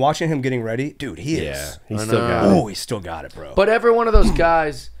 and I've been watching him getting ready. Dude, he yeah, is. he's I still know. got it. Oh, he's still got it, bro. But every one of those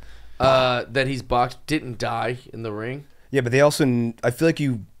guys, that he's boxed didn't die in the ring. Yeah, but they also, I feel like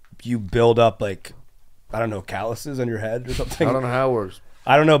you build up like, I don't know, calluses on your head or something. I don't know how it works.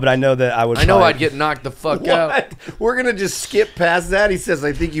 I don't know, but I know that I would. I know I'd get knocked the fuck out. We're gonna just skip past that. He says,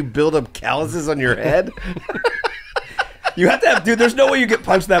 "I think you build up calluses on your head." You have to have, dude. There's no way you get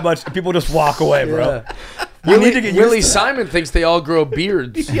punched that much and people just walk away, bro. You need to get Willie Simon thinks they all grow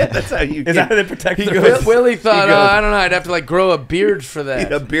beards. Yeah, that's how you. Is that how they protect their goes, Willie thought, I don't know, I'd have to like grow a beard for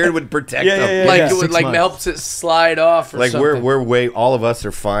that. A beard would protect them. Like it would like helps it slide off. Or like something. we're way. All of us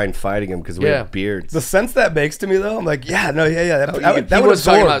are fine fighting him because we have beards. The sense that makes to me though, I'm like, that he was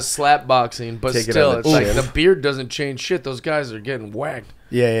talking about slap boxing, but still, it's like chin. the beard doesn't change shit. Those guys are getting whacked.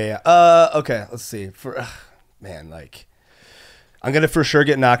 Yeah. Okay, let's see. Man, like. I'm going to for sure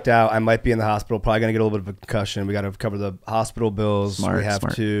get knocked out. I might be in the hospital. Probably going to get a little bit of a concussion. We got to cover the hospital bills. We have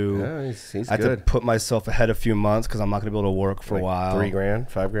to. Yeah, he's I have to put myself ahead a few months because I'm not going to be able to work for a while.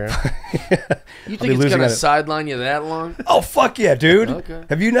 $3,000, $5,000. You think it's going to sideline you that long? Oh fuck yeah, dude! Okay.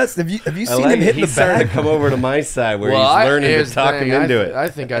 Have you seen him hit the starting back? to come over to my side where he's learning to talk him into it. I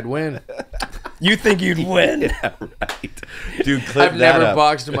think I'd win. You think you'd win? Yeah, right. Dude, clip I've that never up.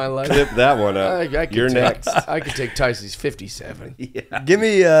 boxed in my life. Clip that one up. You're next. I could take Tyson's 57. Yeah. Give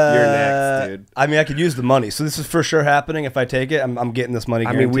me. You're next, dude. I mean, I could use the money. So this is for sure happening. If I take it, I'm getting this money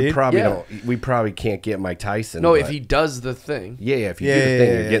guaranteed. I mean, we probably don't. We probably can't get Mike Tyson. No, if he does the thing. Yeah, if you do the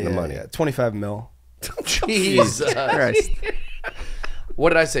thing, you're getting the money. 25 mil. Jesus Christ. What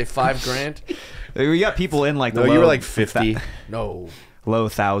did I say? $5,000? We got people in like the you were like 50. No. Low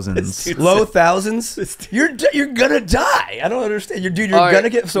thousands. Low thousands? You're gonna die. I don't understand. You're gonna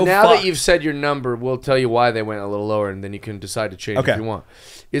get so now fucked. that you've said your number, we'll tell you why they went a little lower, and then you can decide to change if you want.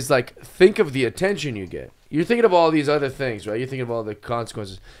 Is like, think of the attention you get. You're thinking of all these other things, right? You're thinking of all the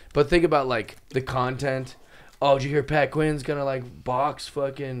consequences. But think about like the content. Oh, did you hear Pat Quinn's gonna like box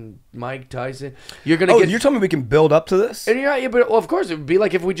fucking Mike Tyson? You're gonna get. You're telling me we can build up to this? And but of course it would be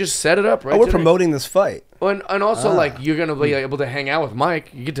like if we just set it up right. We're promoting this fight. And also like you're gonna be able to hang out with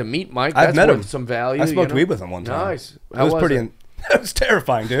Mike. You get to meet Mike. I've met him. Some value. I smoked weed with him one time. Nice. That was pretty. That was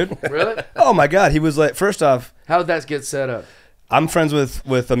terrifying, dude. Really? Oh my god, he was like. First off, how'd that get set up? I'm friends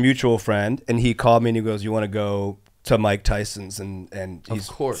with a mutual friend, and he called me and he goes, "You want to go to Mike Tyson's?" And he's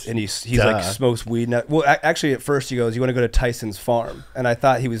of course, and he's like smokes weed. Now, well, actually, at first he goes, "You want to go to Tyson's farm?" And I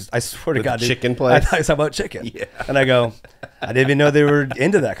thought he was. I swear to God, chicken place. I thought he was talking about chicken. Yeah. And I go, I didn't even know they were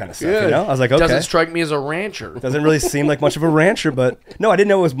into that kind of stuff. Yeah. You know, I was like, okay. Doesn't strike me as a rancher. Doesn't really seem like much of a rancher, but no, I didn't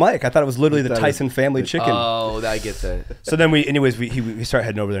know it was Mike. I thought it was literally the Tyson family chicken. Oh, I get that. So then we started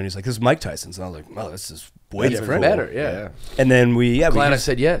heading over there, and he's like, "This is Mike Tyson's," and I was like, "Wow, this is way different." Better, yeah. And then glad I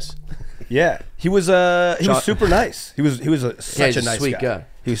said yes. Yeah, he was super nice. He was such a nice guy.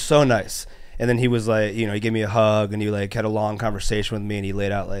 He was so nice. And then he was like, he gave me a hug and he like had a long conversation with me and he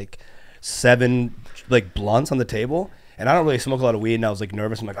laid out like 7 like blunts on the table. And I don't really smoke a lot of weed and I was like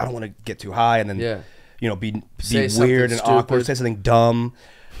nervous. I'm like, I don't want to get too high and then be weird and awkward, say something dumb.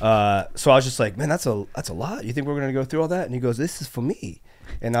 So I was just like, man, that's a lot. You think we're gonna go through all that? And he goes, this is for me.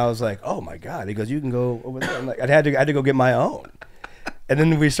 And I was like, oh my God. He goes, you can go over there. I'm like, I had to go get my own. And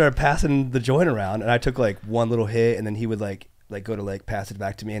then we started passing the joint around, and I took like one little hit, and then he would like go to like pass it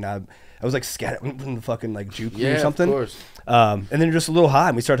back to me, and I was like scattering fucking like juke or something. Of course. And then just a little high,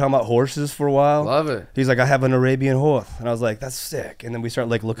 and we started talking about horses for a while. Love it. He's like, I have an Arabian horse, and I was like, that's sick. And then we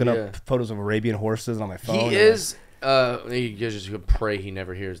started like looking up photos of Arabian horses on my phone. He is. You guys just pray he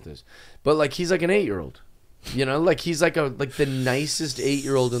never hears this, but like he's like an 8-year-old. Like he's like the nicest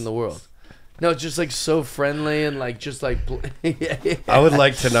 8-year-old in the world. No, it's just like so friendly and like just like. I would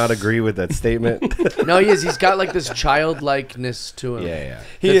like to not agree with that statement. No, he is. He's got like this childlikeness to him. Yeah.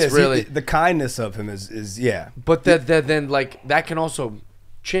 He is really the kindness of him is. But then like that can also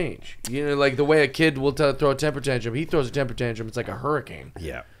change. Like the way a kid will throw a temper tantrum. He throws a temper tantrum. It's like a hurricane.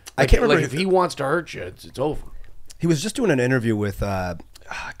 Yeah. Like, I can't remember if he wants to hurt you, it's over. He was just doing an interview with God,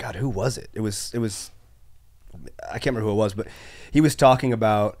 who was it? It was I can't remember who it was, but he was talking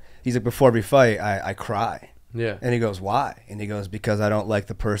about. He's like, before every fight, I cry. Yeah. And he goes, why? And he goes, because I don't like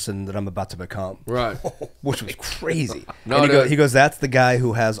the person that I'm about to become. Right. Which was crazy. He goes, that's the guy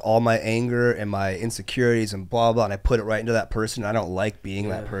who has all my anger and my insecurities and blah, blah, and I put it right into that person. I don't like being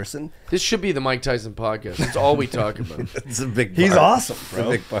that person. This should be the Mike Tyson podcast. That's all we talk about. It's a big part. He's awesome, bro. It's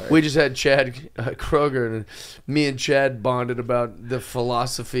a big part. We just had Chad Kroger, and me and Chad bonded about the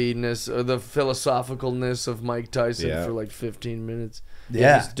philosophy-ness or the philosophicalness of Mike Tyson for like 15 minutes.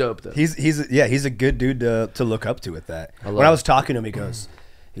 Yeah, he's dope though. He's a good dude to look up to at that. When I was talking to him,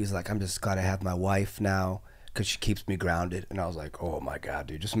 he was like, I'm just glad I have my wife now because she keeps me grounded. And I was like, oh my God,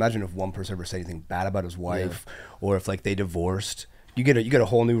 dude, just imagine if one person ever said anything bad about his wife or if like they divorced. you get a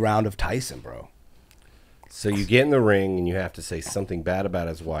whole new round of Tyson, bro. So you get in the ring and you have to say something bad about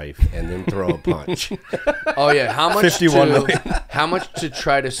his wife and then throw a punch. Oh yeah, how much 51 million. How much to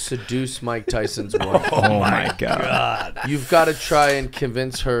try to seduce Mike Tyson's wife? Oh my god. You've got to try and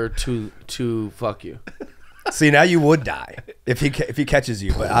convince her to fuck you. See, now you would die if he catches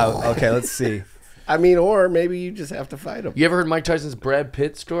you. But okay, let's see. I mean, or maybe you just have to fight him. You ever heard Mike Tyson's Brad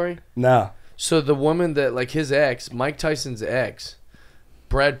Pitt story? No. So the woman that, like, his ex, Mike Tyson's ex,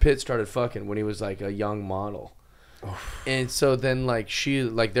 Brad Pitt started fucking when he was like a young model. And so then like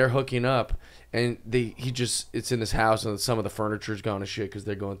they're hooking up and it's in this house and some of the furniture's gone to shit because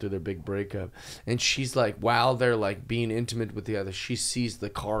they're going through their big breakup. And she's like, while they're like being intimate with the other, she sees the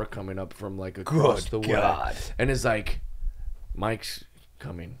car coming up from like across the way and is like, Mike's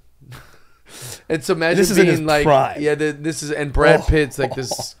coming. And so imagine this is being in his like, prime. yeah, this is, and Brad Pitt's like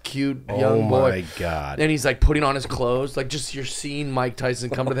this cute young boy. Oh my god! And he's like putting on his clothes, like just you're seeing Mike Tyson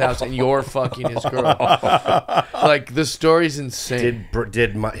come to the house and you're fucking his girl. Like the story's insane.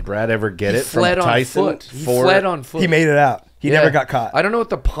 Did Brad ever get it from fled on Tyson? foot. He fled on foot. He made it out. He never got caught. I don't know what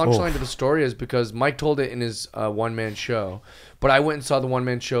the punchline to the story is because Mike told it in his one-man show, but I went and saw the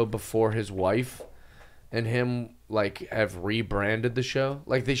one-man show before his wife and him like have rebranded the show.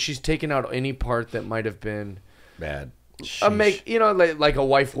 Like she's taken out any part that might have been bad. Like a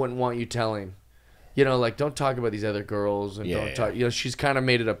wife wouldn't want you telling. Like don't talk about these other girls and don't talk. She's kind of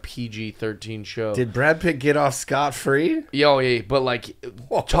made it a PG-13 show. Did Brad Pitt get off scot-free? Yeah, but like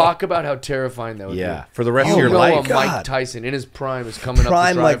talk about how terrifying that would be. For the rest of your life. Mike Tyson in his prime is coming up the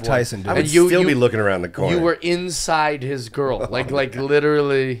driveway. Mike Tyson, dude. I would still be looking around the corner. You were inside his girl, like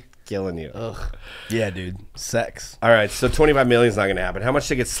literally killing you. Ugh. Yeah, dude. Sex. All right, so 25 million is not going to happen. How much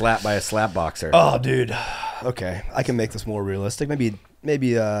to get slapped by a slap boxer? Oh, dude. Okay, I can make this more realistic. Maybe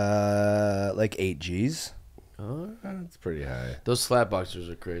like 8 G's. That's pretty high. Those slap boxers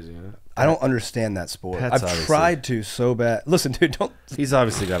are crazy, huh? I don't understand that sport. Pat's I've tried to so bad. Listen, dude, don't. He's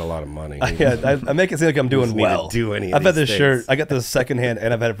obviously got a lot of money. I make it seem like I'm doing well. Do any I've had this things. shirt. I got this secondhand,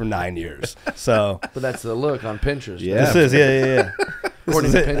 and I've had it for 9 years. So. But that's the look on Pinterest. Yeah. This is yeah.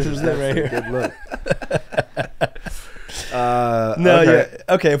 According to Pinterest, this is it right here. Good look. Okay.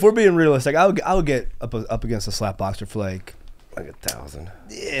 Okay, if we're being realistic, I'll get up against a slap boxer for like 1,000.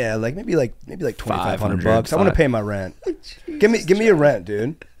 Yeah, maybe like $2,500 bucks. I want to pay my rent. Give me a rent,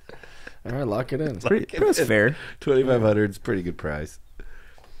 dude. All right, lock it in. That's fair. 2,500 is a pretty good price.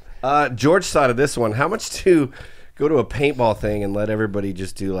 George thought of this one. How much to go to a paintball thing and let everybody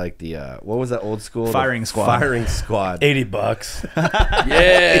just do like the what was that old school firing squad? Firing squad. $80.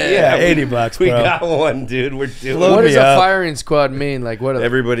 Yeah, $80. We bro. got one, dude. We're doing. What does me a up. firing squad mean? Like what?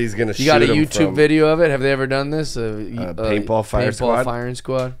 Everybody's gonna. You got a YouTube video of it? Have they ever done this? Paintball fire squad. Firing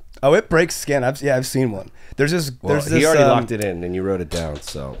squad. Oh, it breaks skin. I've seen one. There's this. He already locked it in, and you wrote it down.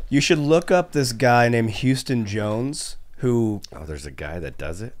 So you should look up this guy named Houston Jones. Who? Oh, there's a guy that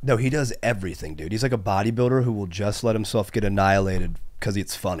does it. No, he does everything, dude. He's like a bodybuilder who will just let himself get annihilated because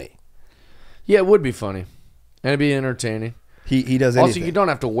it's funny. Yeah, it would be funny, and it'd be entertaining. He does anything. Also, you don't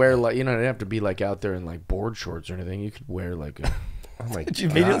have to wear like you don't have to be like out there in like board shorts or anything. You could wear like a. Oh my Did you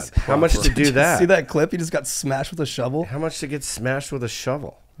god! How much to do that? See that clip? He just got smashed with a shovel. How much to get smashed with a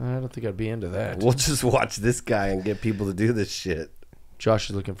shovel? I don't think I'd be into that. We'll just watch this guy and get people to do this shit. Josh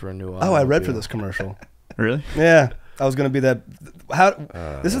is looking for a new. Oh, I read for this commercial. Really? Yeah. I was going to be that.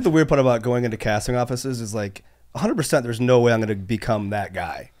 This is the weird part about going into casting offices is like 100% there's no way I'm going to become that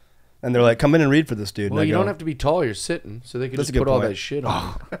guy. And they're like, come in and read for this dude. Well, you don't have to be tall. You're sitting. So they can just put all that shit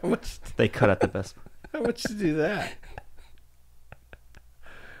on. How much? They cut out the best. How much to do that?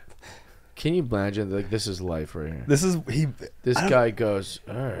 Can you imagine? Like this is life right here. This guy goes.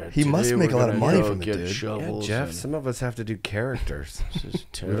 All right. He must make a lot of money from it, get dude. shovels. Yeah, Jeff, some of us have to do characters. This is We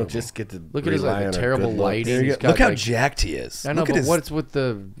terrible. don't just get to Look at his rely like on our terrible good looks. lighting. He's got, Look how like, jacked he is. I know, Look at but his, what's with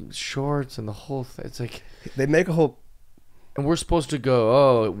the shorts and the whole thing? It's like. They make a whole. And we're supposed to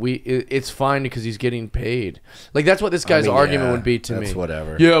go, it's fine because he's getting paid. Like, that's what this guy's argument would be to me. That's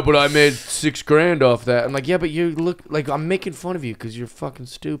whatever. Yeah, but I made $6,000 off that. I'm like, yeah, but you look like I'm making fun of you because you're fucking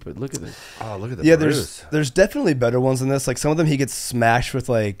stupid. Look at this. Oh, look at the bruise. There's definitely better ones than this. Like, some of them he gets smashed with,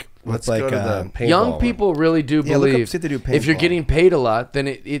 like, Let's go to the paintball young one. people really do Yeah, look up, believe see if they do if you're paintball. getting paid a lot, then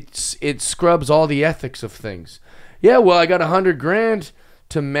it scrubs all the ethics of things. Yeah, well, I got $100,000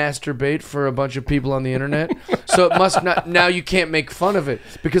 to masturbate for a bunch of people on the internet, so it must not. Now you can't make fun of it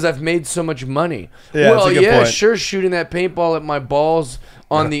because I've made so much money. Yeah, well, that's a good point. sure, shooting that paintball at my balls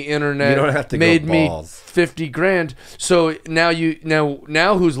on the internet You don't have to go made me balls. $50,000. So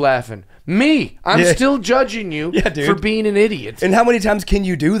now who's laughing? Me. I'm still judging you dude. for being an idiot. And how many times can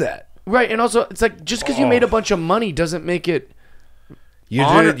you do that? Right, and also it's like just because you made a bunch of money doesn't make it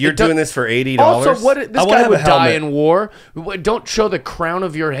You're doing this for $80. Also, this guy would die helmet. in war. Don't show the crown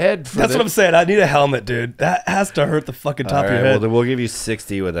of your head. That's what I'm saying. I need a helmet, dude. That has to hurt the fucking top of your head. Well, then we'll give you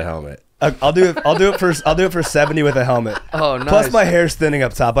 60 with a helmet. I'll do it for 70 with a helmet. Oh, nice. Plus my hair's thinning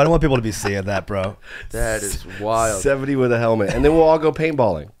up top. I don't want people to be seeing that, bro. That is wild. 70 with a helmet, and then we'll all go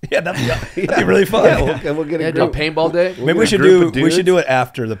paintballing. Yeah, that'd be really fun. Yeah, we'll get a do a group. paintball day. Maybe we should do it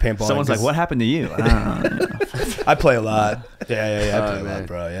after the paintball. Someone's like, "What happened to you?" I don't know. I play a lot. Yeah, I play a lot,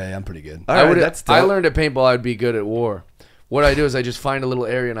 bro. Yeah, I'm pretty good. I learned at paintball I'd be good at war. What I do is I just find a little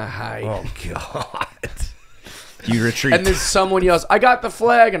area and I hide. Oh God. You retreat. And then someone yells, "I got the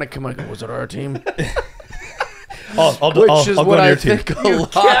flag," and I come like, "Was it our team?" I'll Which is go what to I your team. think a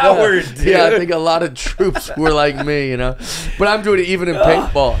lot. Coward, dude. Yeah, I think a lot of troops were like me, you know. But I'm doing it even in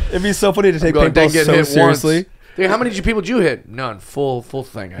paintball. It'd be so funny to take Didn't paintball get so hit seriously. once. Dude, how many people did you hit? None. Full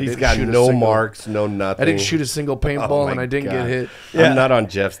thing. He's got no marks, no nothing. I didn't shoot a single paintball, my and I didn't God. get hit. Yeah. I'm not on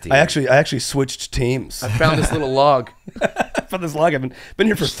Jeff's team. I actually switched teams. I found this little log. I found this log. I've been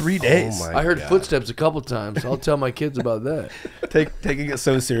here for 3 days. my I heard God. footsteps a couple times. I'll tell my kids about that. Taking it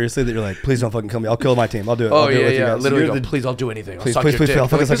so seriously that you're like, please don't fucking kill me. I'll kill my team. I'll do it. Oh I'll do it with you yeah. guys. Literally, You're go, the- please, I'll do anything. I'll Please, suck please, your please, dick. I'll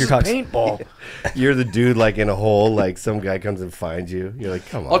fucking Like, suck your this is paintball. You're the dude like in a hole, like some guy comes and finds you. You're like,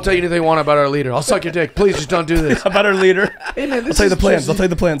 come on. I'll tell you anything you want about our leader. I'll suck your dick. Please, just don't do this. About our leader. Hey man, I'll tell you the plans. I'll tell you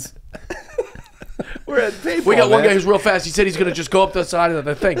the plans. We're at paintball, We got one man. guy who's real fast. He said he's gonna just go up the side of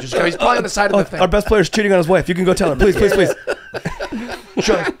the thing. Just go. He's probably on the side of the thing. Our best player's cheating on his wife. You can go tell her. Please, please, please.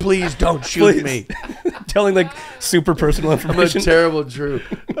 Just please don't shoot Please. me. Telling like super personal I'm a information. terrible troop.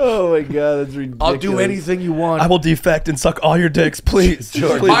 Oh my God, that's ridiculous. I'll do anything you want. I will defect and suck all your dicks, please.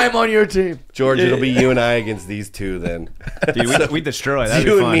 George. Please. I'm on your team. George, it'll be you and I against these two then. Dude, we destroy. That'd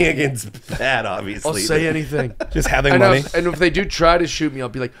you be and fun. me against Pat, obviously. I'll say anything. Just having And money. if they do try to shoot me, I'll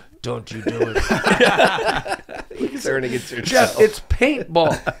be like, "Don't you do it, Turn against yourself. Jeff? It's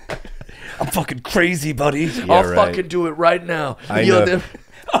paintball. I'm fucking crazy, buddy. I'll right. fucking do it right now." I You know. know,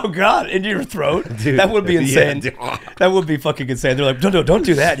 Oh God, in your throat. Dude, that would be insane. yeah, dude. That would be fucking insane. They're like, don't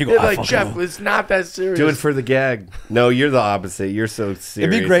do that. You go, they're "I like, fucking "Jeff, will." it's not that serious." Do it for the gag. No, you're the opposite. You're so serious. It'd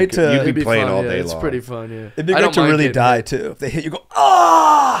be great to- You'd It'd be playing fun, all yeah. day It's long. pretty fun. Yeah. It'd be I great don't to mind really getting die hit. too. If they hit you, go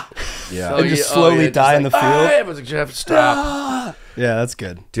ah. Yeah. And just slowly just die in the field. "Ah!" Everyone's like, "Jeff, stop." Yeah, that's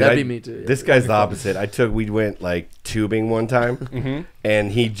good. Dude, That'd be me too, yeah. This guy's the opposite. We went like tubing one time,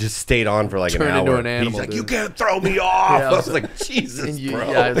 and he just stayed on for like Turned an hour. into an animal, He's like, dude. "You can't throw me off." Yeah, I was like, "Jesus, And you- bro."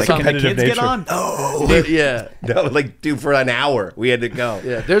 yeah, Like, it's something- Can the competitive kids get nature. on? no, Yeah. no, like, dude, for an hour we had to go.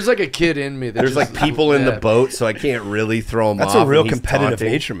 Yeah. There's like a kid in me. That There's just, like people in the yeah. boat, so I can't really throw him That's off. a real and he's competitive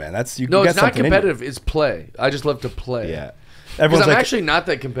taunting. nature, man. That's you. No, you it's got not something in you. competitive. It's play. I just love to play. Yeah, Because Everyone's I'm like, actually not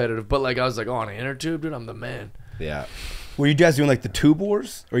that competitive, but like I was like, "Oh, on an inner tube, dude, I'm the man." yeah. were you guys doing like the tube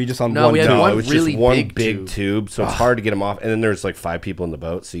wars, or are you just on No, one? we had tube? No, one it was really just one big big tube, so it's hard to get him off. And then there's like 5 people in the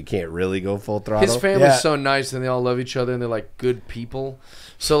boat, so you can't really go full throttle. His family's Yeah. so nice, and they all love each other, and they're like good people.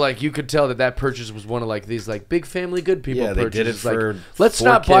 So like you could tell that purchase was one of like these like big family good people Yeah, they did purchases. it for like, let's 4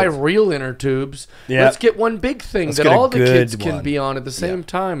 not buy kids. real inner tubes. Yeah. Let's get one big thing Let's that get a all the kids good can one. be on at the same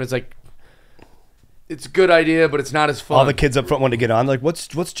time. It's like it's a good idea, but it's not as fun. All the kids up front want to get on. Like, what's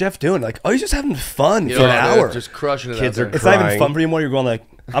Jeff doing? Like, oh, he's just having fun You for know, an they're hour. just crushing it. Kids out are there. It's not even crying. fun for you anymore. You're going like,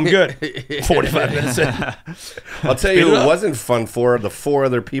 I'm good. 45 minutes in. I'll tell you, it wasn't fun for the 4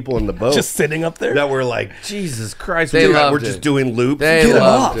 other people in the boat Just sitting up there. that were like, Jesus Christ, They loved we're it. just doing loops. They Get him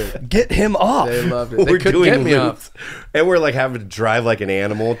loved off. it. Get him off. They loved it. They We're couldn't doing get me loops. off. And we're like having to drive like an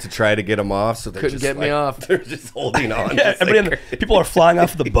animal to try to get them off. So they're Couldn't just get me like- off. They're just holding on. Yeah, Just everybody like, people are flying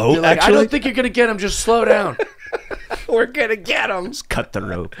off the boat. You're like, I actually, don't think you're gonna get him. Just slow down. we're gonna get them. Cut the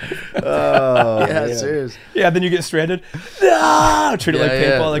rope. Oh, Yeah, man. serious. yeah. Then you get stranded. No, treat it Yeah, like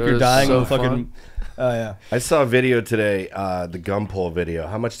yeah, paintball, like it you're was dying. so on fucking. fun. Oh yeah. I saw a video today, the gum pull video.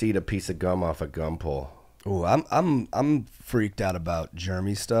 How much to eat a piece of gum off a gum pull? Ooh, I'm freaked out about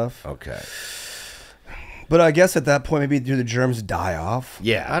germy stuff. Okay. But I guess at that point, maybe do the germs die off?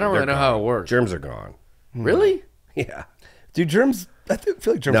 Yeah, I don't they're really know gone. how it works. Germs are gone. Really? Yeah. Do germs? I feel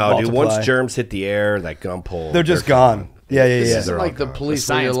like germs. No, dude. multiply. Once germs hit the air, that gum pull, they're just gone. Yeah, yeah, This yeah. isn't They're all like the gone. police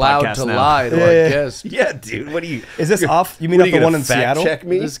The where you're science allowed podcast to now. lie, though, Yeah, I yeah. guess. Yeah, dude. What are you? Is this off? You mean What, off are you the one gonna in fact Seattle? Check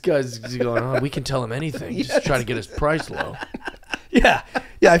me. This guy's going on. We can tell him anything. Just try to get his price low. Yeah,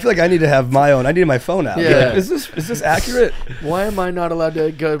 yeah. I feel like I need to have my own. I need my phone out. Yeah. Like, is this accurate? Why am I not allowed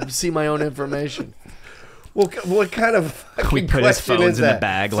to go see my own information? Well, what kind of We fucking put his question phones is in the that?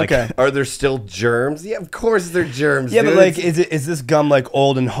 bag. Like, Okay. Are there still germs? Yeah, of course they're germs. Yeah, dude. but like, is this gum like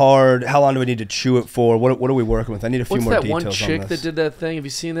old and hard? How long do we need to chew it for? What are we working with? I need a few What's more that details one chick on that this. did that thing? Have you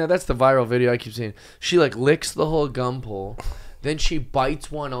seen that? That's the viral video I keep seeing. She like licks the whole gum pull, Then she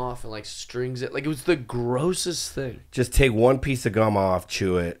bites one off and like strings it. Like it was the grossest thing. Just take one piece of gum off,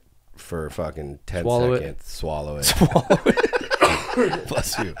 chew it for fucking 10 seconds. Swallow it. Swallow it.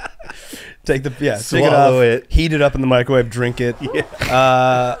 Bless you. Take the swallow it, heat it up in the microwave, drink it.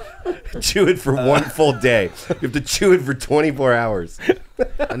 Yeah. Chew it for one full day. You have to chew it for 24 hours.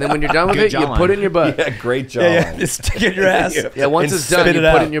 And then when you're done with it, you put it in your butt. Yeah, great job. Yeah, just stick it in your ass. Yeah, once it's done, you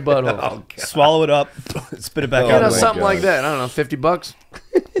put it in your butthole. Oh, swallow it up, spit it back out. You know, something like that. I don't know, $50.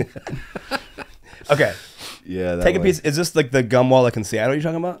 Okay. Yeah. Take a piece. Is this like the gum wall like in Seattle you're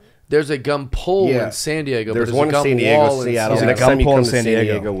talking about? There's a gum pole in San Diego. There's one in San Diego, Seattle. There's a Next gum time you pole come in to San San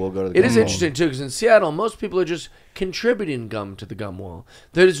Diego. Diego, we'll go to the It gum is wall. interesting, too, because in Seattle, most people are just contributing gum to the gum wall.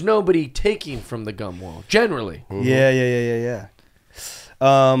 There's nobody taking from the gum wall, generally. Mm-hmm.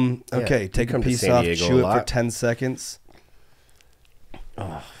 Yeah. Okay, take a piece off, chew it for 10 seconds.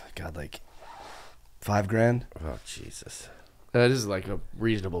 Oh, God, like $5,000? Oh, Jesus. That is like a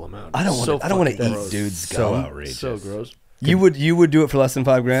reasonable amount. I don't want to eat dude's so gum. outrageous. So gross. You would do it for less than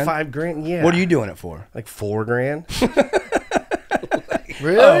 $5,000? $5,000, yeah. What are you doing it for? Like $4,000?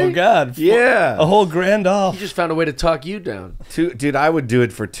 Really? Oh God! Yeah, a whole grand off. He just found a way to talk you down. Dude, I would do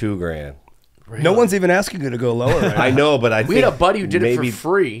it for $2,000. Really? No one's even asking you to go lower. Right? I know, but I we had a buddy who did it for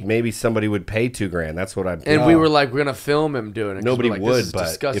free. Maybe somebody would pay $2,000. That's what I'm. And we were like, we're gonna film him doing it. Nobody like, would, this is but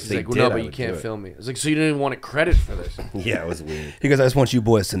disgusting. if He's they like, well, did, no, I but you would can't do it. film me. It's like, so you didn't even want credit for this? Yeah, it was weird. He goes, I just want you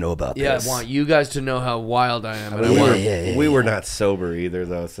boys to know about this. I want you guys to know how wild I am. We were not sober either,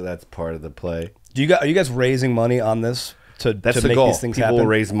 though, so that's part of the play. Are you guys raising money on this? That's to the make goal. these things People happen? will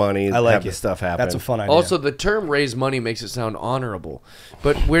raise money. I like have it. the stuff happen. That's a fun idea. Also, the term "raise money" makes it sound honorable,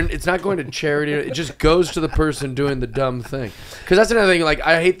 but it's not going to charity. It just goes to the person doing the dumb thing. Because that's another thing. Like,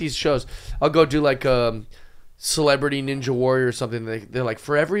 I hate these shows. I'll go do like Celebrity Ninja Warrior or something. They're like,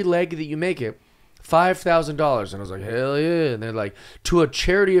 for every leg that you make it, $5,000. And I was like, hell yeah. And they're like, to a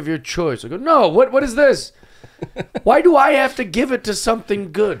charity of your choice. I go, no. What is this? Why do I have to give it to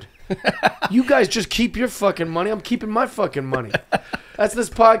something good? You guys just keep your fucking money. I'm keeping my fucking money. That's this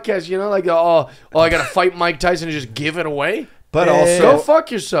podcast, you know? Like, I got to fight Mike Tyson and just give it away? But also, go fuck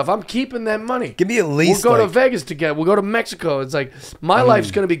yourself. I'm keeping that money. Give me at least. We'll go to Vegas together. We'll go to Mexico. It's like, my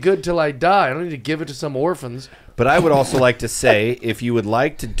life's going to be good till I die. I don't need to give it to some orphans. But I would also like to say, if you would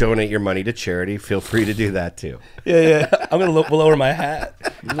like to donate your money to charity, feel free to do that too. Yeah. I'm going to lower my hat.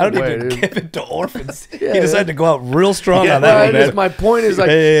 I don't need to give it to orphans. He decided to go out real strong on that one, man. My point is, like,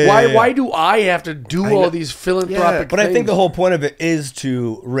 why do I have to do all these philanthropic But things? I think the whole point of it is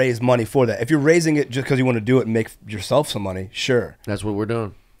to raise money for that. If you're raising it just because you want to do it and make yourself some money, sure. That's what we're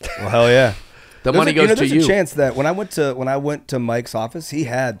doing. Well, hell yeah. The money goes to there's you. There's a chance that when I went to Mike's office, he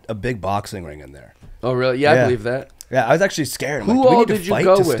had a big boxing ring in there. Oh, really? Yeah, I believe that. Yeah, I was actually scared. Who all did you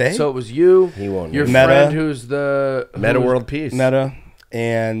go with? Stay? So it was you, He won. your Metta. friend who's the... Metta World Peace. Metta,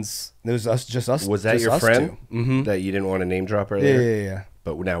 and there was just us. Was that just your us friend two. that you didn't want to name drop earlier? Yeah.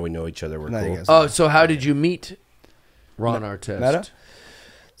 But now we know each other. We're Now you cool. guys- Oh, so how did you meet Ron Artest? Metta?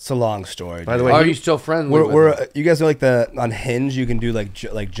 It's a long story. By the dude. way, Are you still friendly with him? you guys know like on Hinge you can do like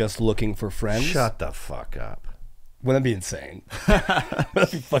just looking for friends. Shut the fuck up. Wouldn't that be insane? Wouldn't that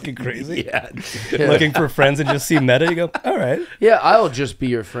be fucking crazy? Yeah. Looking for friends and just see Metta, you go, all right. Yeah, I'll just be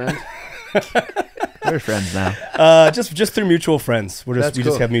your friend. We're friends now. Just through mutual friends. We That's just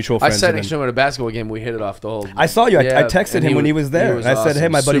cool. have mutual I friends. sat and next then- to him at a basketball game. We hit it off the whole... I saw you. I Yeah, texted and him when he was there. was and I said, hey,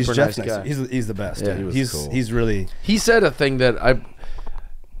 awesome. my buddy's Super Jeff's nice next guy. to you. He's the best. Yeah, dude. he was cool. He's really... He said a thing that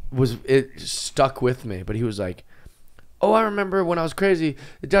it stuck with me, but he was like, oh, I remember when I was crazy,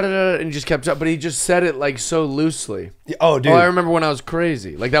 da-da-da, and he just kept up, but he just said it like so loosely. Oh, dude. Oh, I remember when I was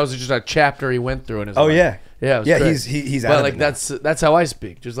crazy. Like that was just a chapter he went through in his life. yeah. Yeah, it was Yeah, great. he's But out like of it now. that's how I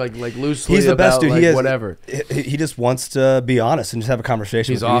speak, just like loosely. He's the best about, dude. Like, He has whatever. He just wants to be honest and just have a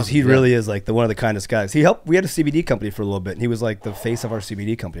conversation. He's with you. awesome, He yeah. really is like one of the kindest guys. We had a CBD company for a little bit, and he was like the face of our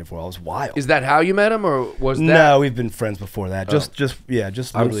CBD company for a while. It was wild. Is that how you met him, or was that? No, we've been friends before that. Oh. Just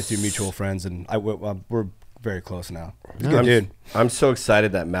literally through mutual friends, and we're very close now. He's a I'm, good dude. I'm so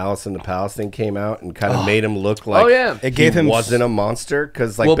excited that Malice in the Palace thing came out and kind of made him look like It gave him wasn't a monster.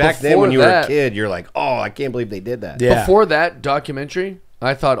 Because like Well, back then before when you were a that- kid, you're like, oh, I can't believe they did that. Yeah. Before that documentary,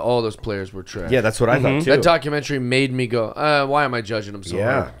 I thought all those players were trash. Yeah, that's what I thought too. That documentary made me go, why am I judging them so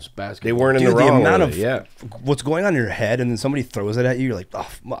Yeah. hard? It's basketball. They weren't in Dude, the the wrong amount with of it, what's going on in your head, and then somebody throws it at you. You're like, oh,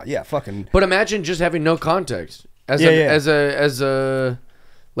 yeah, fucking. But imagine just having no context. As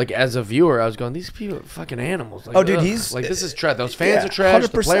a viewer, I was going, these people are fucking animals. Like, Oh, dude, ugh. he's- like, this is trash. Those fans yeah, are trash.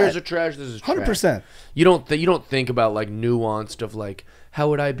 The 100%. players are trash. This is trash. 100%. You don't think about like nuanced of like how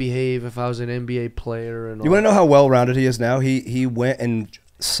would I behave if I was an NBA player and all You want to know how well rounded he is now? He went and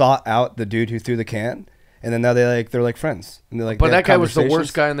sought out the dude who threw the can, And then now they're like friends. And they're like, but that guy was the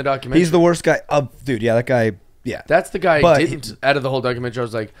worst guy in the documentary. He's the worst guy. Oh, dude, yeah, that guy. Yeah, that's the guy. Out of the whole documentary, I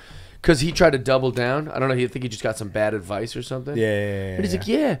was like, because he tried to double down. I don't know. I think he just got some bad advice or something. Yeah. And he's like,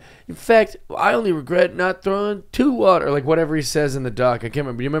 yeah. In fact, I only regret not throwing 2 water, or like whatever he says in the doc. I can't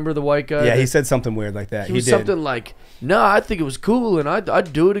remember. Do you remember the white guy? Yeah, he said something weird like that. He was something like, "No, I think it was cool, and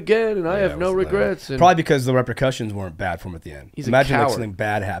I'd do it again, and I have no regrets." And probably because the repercussions weren't bad for him at the end. He's Imagine a coward. like something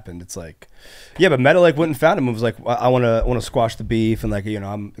bad happened. It's like, yeah, but Metta like went and found him and was like, I want to squash the beef, and like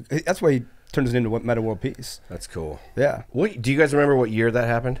that's why he turns it into Metta World Peace. That's cool. Yeah. What do you guys remember? What year that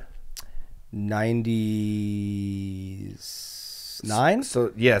happened? 99.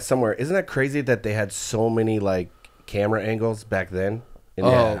 So yeah, somewhere. Isn't that crazy that they had so many like camera angles back then? In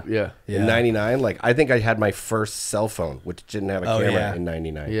 99, like I think I had my first cell phone, which didn't have a camera in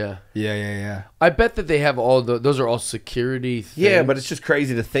 99. Yeah. I bet that they have all those are all security things. Yeah, but it's just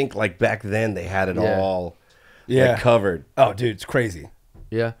crazy to think like back then they had it all like, covered. Oh, dude, it's crazy.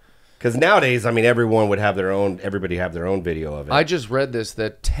 Yeah. Because nowadays, I mean, everybody have their own video of it. I just read this,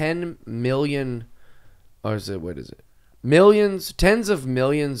 that 10 million, or is it, what is it? Millions, tens of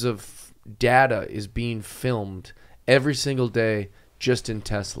millions of data is being filmed every single day just in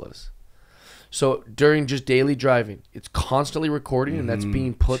Teslas. So during just daily driving, it's constantly recording and that's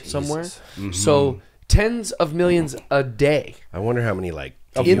being put somewhere. So tens of millions a day. I wonder how many like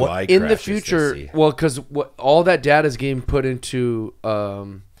DUI in the future. Well, because all that data is getting put into...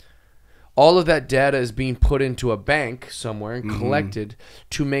 all of that data is being put into a bank somewhere and collected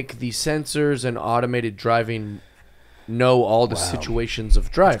to make the sensors and automated driving know all the situations of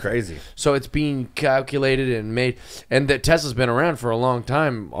driving. That's crazy. So it's being calculated and made, and that Tesla's been around for a long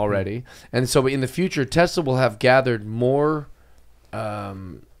time already. And so in the future, Tesla will have gathered more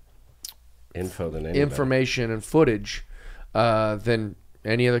information and footage than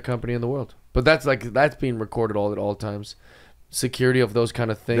any other company in the world. But that's being recorded all at all times. Security of those kind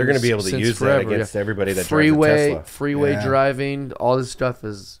of things. They're going to be able to use that against everybody that drives a Tesla. Freeway driving, all this stuff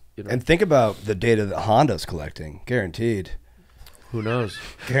is, And think about the data that Honda's collecting. Guaranteed. Who knows?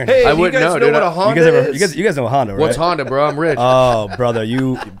 Guaranteed. Hey, I wouldn't know, dude. What a Honda is? You guys know Honda, right? What's Honda, bro? I'm rich. Oh, brother,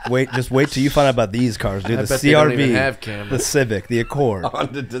 just wait till you find out about these cars, dude. The CRV, the Civic, the Accord.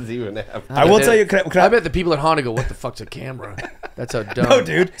 Honda doesn't even have. I will tell you. I bet the people at Honda go, "What the fuck's a camera?" That's how dumb. No,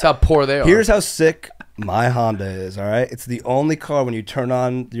 dude. That's how poor they are. Here's how sick my Honda is. All right, it's the only car when you turn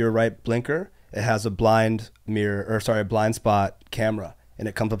on your right blinker, it has a blind spot camera. And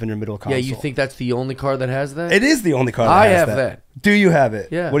it comes up in your middle console. Yeah, you think that's the only car that has that? It is the only car that I has have that. Do you have it?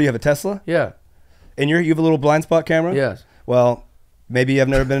 Yeah. What do you have, a Tesla? Yeah. And you have a little blind spot camera? Yes. Well, maybe you've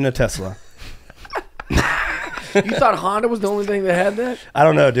never been in a Tesla. You thought Honda was the only thing that had that? I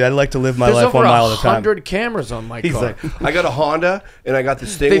don't know, dude. I'd like to live my life 1 mile at a time. There's over 100 cameras on my car. He's like, I got a Honda, and I got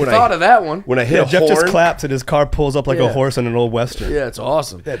this thing. They thought of that one. When I hit a Jeff horn. just claps, and his car pulls up like a horse in an old Western. Yeah, it's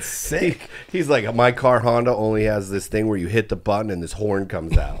awesome. That's sick. He's like, my car Honda only has this thing where you hit the button and this horn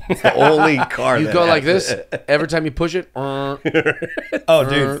comes out. It's the only car you go like this every time you push it. Oh,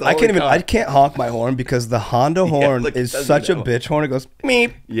 dude, I can't honk my horn because the Honda horn is such a bitch horn. It goes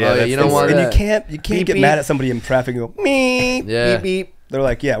meep. Yeah, you don't want and that. you can't get mad at somebody in traffic and go meep. Yeah. Beep, beep. They're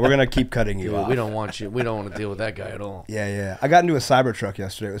like, yeah, we're gonna keep cutting you off. We don't want you. We don't want to deal with that guy at all. Yeah. I got into a Cybertruck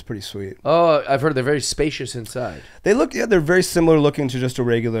yesterday. It was pretty sweet. Oh, I've heard they're very spacious inside. They're very similar looking to just a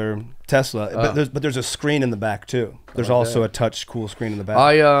regular Tesla, but there's a screen in the back too. There's also a touch cool screen in the back.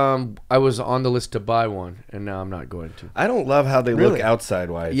 I was on the list to buy one, and now I'm not going to. I don't love how they look outside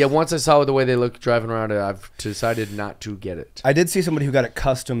wise. Yeah, once I saw the way they look driving around, I've decided not to get it. I did see somebody who got it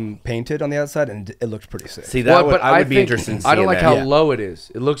custom painted on the outside, and it looked pretty sick. See that? I would be interested in seeing I don't like that. how low it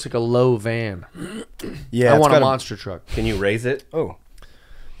is. It looks like a low van. Yeah, I want a monster truck. Can you raise it? Oh.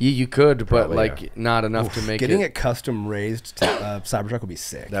 You could, but not enough to make getting it custom raised to Cybertruck would be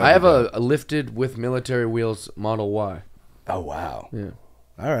sick. I have a lifted with military wheels Model Y. Oh wow! Yeah.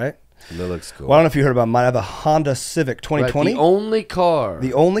 All right. That looks cool. Well, I don't know if you heard about mine. I have a Honda Civic 2020. Right, the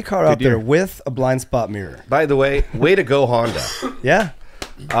only car out there with a blind spot mirror. By the way to go Honda. Yeah.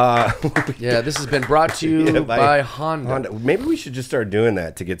 Yeah, this has been brought to you by Honda. Maybe we should just start doing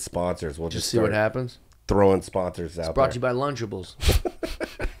that to get sponsors. We'll just see what happens. Throwing sponsors out. Brought to you by Lunchables.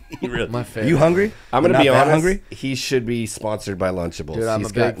 My favorite. You hungry? I'm gonna be honest. Hungry? He should be sponsored by Lunchables. Dude,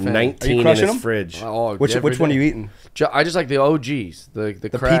 He's got 19 in his fridge. Which one are you eating? I just like the OGs, the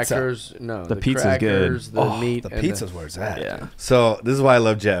crackers. Pizza. No, the pizza's crackers, good. The meat. The pizza's where it's at. Yeah. So this is why I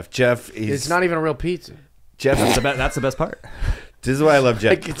love Jeff. It's not even a real pizza. Jeff, that's the best part. This is why I love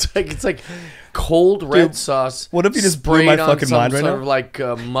Jeff. It's like cold red sauce. What if you just blew my fucking mind right now? Like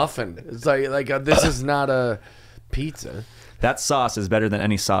muffin. It's like this is not a pizza. That sauce is better than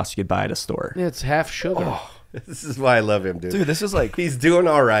any sauce you could buy at a store. Yeah, it's half sugar. Oh, this is why I love him, dude. Dude, this is like he's doing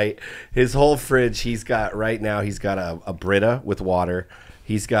all right. His whole fridge, he's got right now. He's got a Brita with water.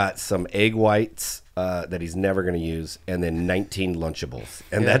 He's got some egg whites that he's never going to use, and then 19 Lunchables,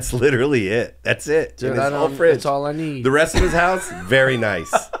 and that's literally it. That's it. Dude, in his whole fridge. That's all I need. The rest of his house, very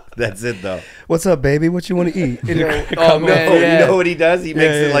nice. That's it, though. what's up, baby? What you want to eat? Oh man, You know what he does? He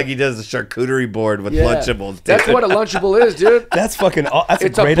makes it like he does a charcuterie board with Lunchables. Dude. That's what a Lunchable is, dude. That's fucking. That's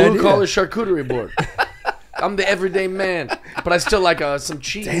It's a great idea. blue collar charcuterie board. I'm the everyday man, but I still like some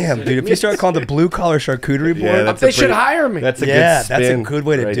cheese. Damn, dude! If you start calling the blue collar charcuterie board, they should hire me. That's a good spin. that's a good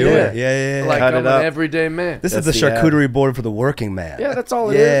way to do it. Yeah. Like Cut I'm it an up. everyday man. This is the charcuterie board for the working man. Yeah, that's all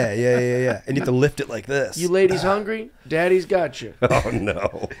it is. Yeah. And you have to lift it like this. You ladies hungry? Daddy's got you. Oh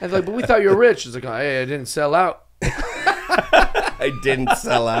no! I was like, but we thought you were rich. It's like, oh, hey, I didn't sell out. I didn't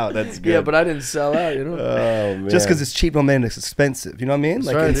sell out. That's good. Yeah, but I didn't sell out. You know. Oh man! Just because it's cheap don't mean it's expensive. You know what I mean? That's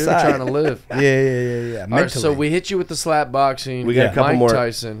Like right, dude. inside. We're trying to live. Yeah. All right, so we hit you with the slap boxing. We got a couple Mike more.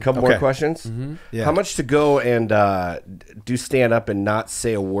 Tyson. Couple more questions. Mm-hmm. Yeah. How much to go and do stand up and not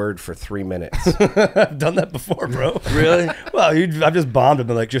say a word for 3 minutes? I've done that before, bro. Really? Well, I've just bombed them.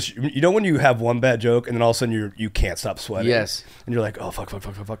 Like, just you know when you have one bad joke and then all of a sudden you can't stop sweating. Yes. And you're like, oh fuck.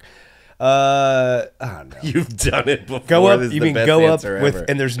 I don't know. You've done it before. Go up. This is You the can best go up answer with, ever.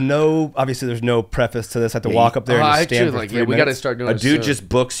 and there's no preface to this. I have to walk up there and just stand for 3 minutes. We got to start doing A it dude soon. just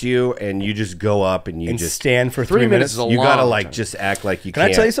books you, and you just go up and you and just stand for 3 3 minutes minutes. is a you gotta long like time. just act like you Can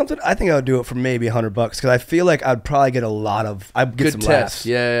can't. I tell you something? I think I would do it for maybe $100 because I feel like I'd probably get a lot of. I'd get Good some test. laughs.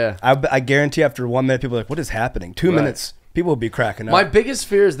 Yeah. I guarantee after 1 minute, people are like, "What is happening?" 2 minutes, people would be cracking up. My biggest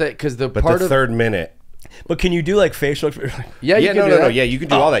fear is that because But part the of third minute. But can you do like facial? yeah, you Yeah, can do no. that. Yeah, you can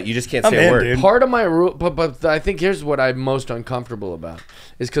do all that. You just can't I'm say a in, word. dude. Part of my rule, but I think here's what I'm most uncomfortable about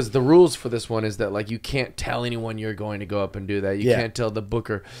is because the rules for this one is that like you can't tell anyone you're going to go up and do that. You can't tell the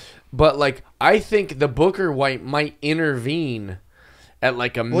booker, but like I think the booker might intervene at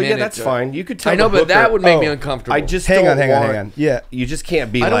like a minute. Well, yeah, that's fine. You could tell. I know, the but that booker- would make me uncomfortable. I just Hang don't on. want- Yeah. You just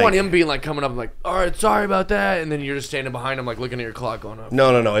can't be. I don't like, want him being like coming up like, all right, sorry about that, and then you're just standing behind him like looking at your clock going up.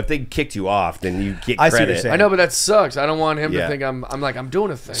 No. If they kicked you off, then you get I see what credit. you're saying. I know, but that sucks. I don't want him to Yeah. think I'm doing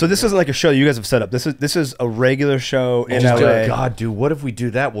a thing. So this isn't like a show you guys have set up. This is a regular show in Oh do my it. LA. God, dude, what if we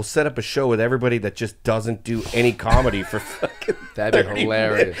do that? We'll set up a show with everybody that just doesn't do any comedy for fucking That'd be 30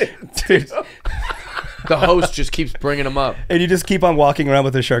 hilarious. minutes. Dude. The host just keeps bringing them up. And you just keep on walking around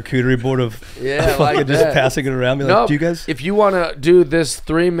with a charcuterie board of Yeah, fucking like just that. passing it around. Be like, No, do you guys? if you want to do this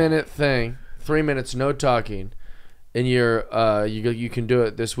 3-minute thing, 3 minutes no talking, and you can do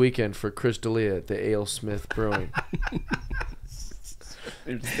it this weekend for Chris D'Elia at the Ale Smith Brewing.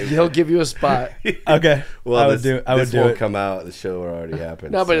 He'll give you a spot. Okay, Well, I would this, do it. I would this do won't it. come out. The show already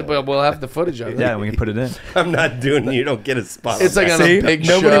happened. No, so. but we'll have the footage of it. Yeah, we can put it in. I'm not doing. You don't get a spot. It's on like that. on See, a big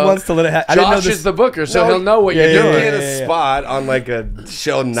nobody show. wants to let it happen. I didn't know Josh this. is the booker, so No, he'll know what yeah, you're You doing. get a spot on like a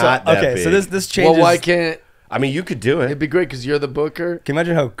show not that okay, big. so this changes. Well, why can't I mean, you could do it'd it. be great because you're the booker? Can you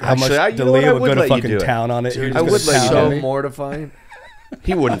imagine how Actually, much you know what? I D'Elia would would go to let you fucking do it. town on it? Dude, You're I just would gonna let you pound so do me? mortifying.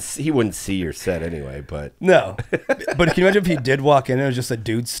 He wouldn't see your set anyway. But No, but can you imagine if he did walk in and it was just a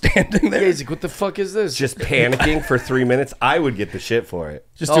dude standing Yeah, there, he's like, what the fuck is this? just panicking for 3 minutes, I would get the shit for it.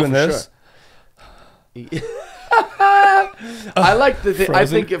 just Oh, doing for this? I like the thing. I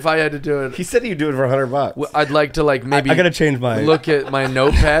Frozen? think if I had to do it, He said he'd do it for $100. I'd like to like maybe I gotta change my. look at my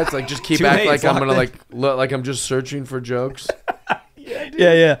notepads, like just keep Too acting late, like I'm gonna locked like look like I'm just searching for jokes,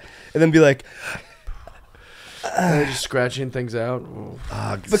 Yeah, and then be like, and just scratching things out.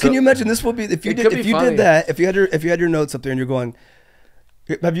 but can you imagine this will be if you It did could if be you funny. did that if you had your notes up there and you're going.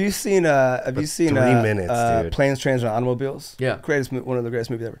 Have you seen 3 minutes, dude. Planes, Trains, and Automobiles? Yeah. One of the greatest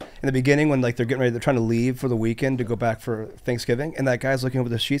movies ever. In the beginning, when like they're getting ready, they're trying to leave for the weekend to go back for Thanksgiving, and that guy's looking over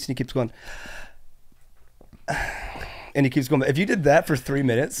the sheets and he keeps going, and he keeps going. If you did that for 3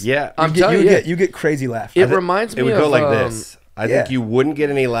 minutes, Yeah, I'm telling you, you get crazy laughs. it reminds me it would of go like this. I yeah. think you wouldn't get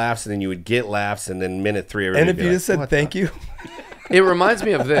any laughs, and then you would get laughs, and then minute 3, And everybody if would be you like, just said "What thank the-" you, It reminds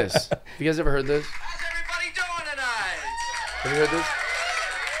me of this. Have you guys ever heard this? How's everybody doing tonight? Have you heard this?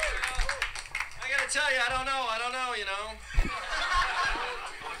 I gotta tell you, I don't know, you know.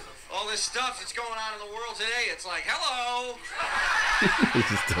 All this stuff that's going on in the world today, it's like, hello. He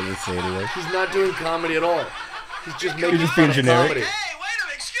just doesn't say anything. He's not doing comedy at all. He's just making just fun being of generic. comedy. Hey, wait a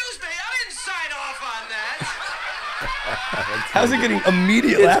minute, excuse me, I didn't sign off on that. how's it getting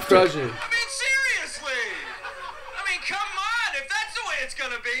immediate It's laughter? crushing. I mean, seriously. I mean, come on, if that's the way it's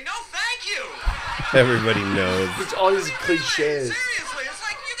gonna be, no thank you. Everybody knows. It's all these cliches. Seriously, it's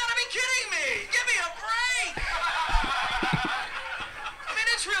like, you gotta be kidding me. Give me a break. I mean,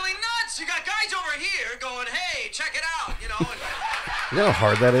 it's really nuts. You got guys over here going, hey, check it out, you know, and You know how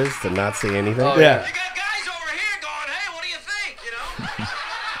hard that is to not say anything? Oh, Yeah. You got guys over here going, hey, what do you think? You know?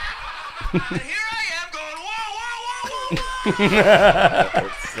 And here I am going, whoa, whoa, whoa, whoa, whoa.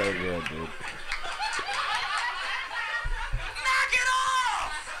 It's so good, dude. Knock it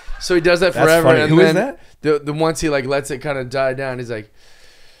off! So he does that That's forever, funny. and Who is then the once he like lets it kind of die down, he's like,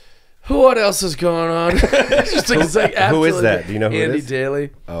 "What else is going on?" It's like Who is that? Do you know who it Andy is? Daly.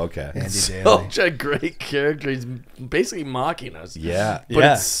 Oh, okay. Andy Daly. Such a great character. He's basically mocking us. Yeah. but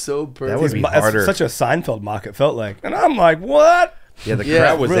Yeah. it's so perfect. That would be It's harder. such a Seinfeld mock. It felt like, and I'm like, what? Yeah, the Yeah,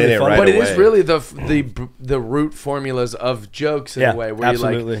 crowd was really in it funny. right but away. it is really the root formulas of jokes in Yeah, a way where you're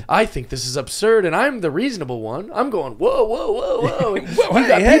absolutely. like, I think this is absurd, and I'm the reasonable one. I'm going, whoa, whoa, whoa, whoa. And Whoa, you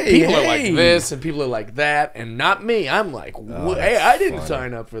got hey, people are hey. like this, and people are like that, and not me. I'm like, hey, I didn't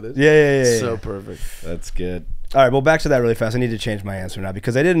sign up for this. Yeah. So perfect. That's good. All right, well, back to that really fast. I need to change my answer now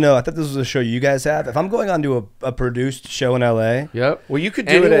because I didn't know. I thought this was a show you guys have. If I'm going on to a produced show in LA. Yep. Well, you could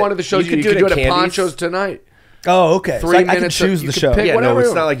do Any it at, one of the shows you could do it at Candy's. Ponchos tonight. Oh, okay. So 3 I can minutes. choose You the could show. pick Yeah, no, whatever.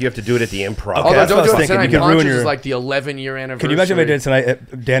 it's not like you have to do it at the Improv. Okay, Although that's what I don't was do it thinking. tonight. You could ruin Ponchos your- is like the 11-year anniversary. Can you imagine if I did it tonight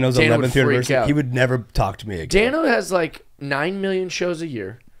at Dano's Dan would 11th freak anniversary? out. He would never talk to me again. Dano has like 9 million shows a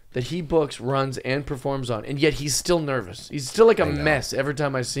year that he books, runs, and performs on, and yet he's still nervous. He's still like a mess every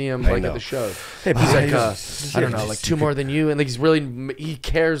time I see him like know. at the show. Hey, He's like, just- I don't know, like 2 more than you, and like he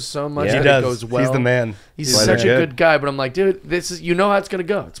cares so much Yeah. that He it does. goes well. He's the man. He's Why such a they're good good. guy, but I'm like, dude, this is how it's gonna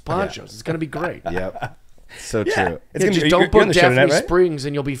go. It's Ponchos. It's gonna be great. Yep. So Yeah. true. It's Yeah, gonna just be, don't you're on book the show Daphne tonight, right? Springs,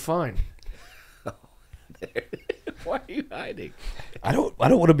 and you'll be fine. Why are you hiding? I don't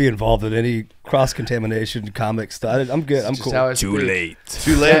want to be involved in any cross contamination comic stuff. I'm good. I'm Just cool. how I Too speak. late.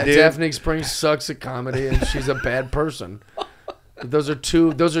 Too late, dude. Daphne Springs sucks at comedy, and she's a bad person. Those are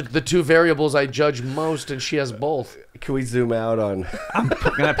the two variables I judge most, and she has both. Can we zoom out on? I'm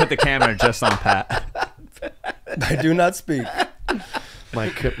gonna put the camera just on Pat. I do not speak. My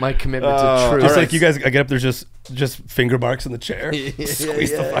commitment Oh, to truth. Just All right. like you guys, I get up. There's just finger marks in the chair.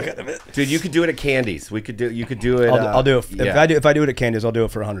 Squeeze the fuck out of it. Dude, you could do it at Candy's. You could do it. I'll do it. yeah. If I do it at Candy's, I'll do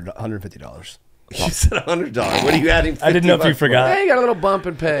it for $150. You said $100. What are you adding? I didn't know if you $50 forgot. Hey, you got a little bump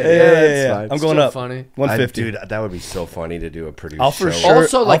and pay. Yeah. fine. I'm going Still up. funny. $150. Dude, that would be so funny to do a produced I'll for show. sure-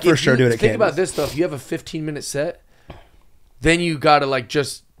 Also, I'll like, for if sure you do it at think about Candace. this though, if you have a 15-minute set, then you got to like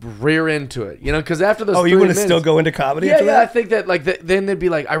just rear into it, you know? Because after those, Oh, you 3 want to minutes, still go into comedy Yeah, after yeah. I that? think that like then they'd be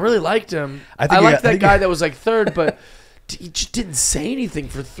like, I really liked him. I I, think liked I that think guy that was like third, but he just didn't say anything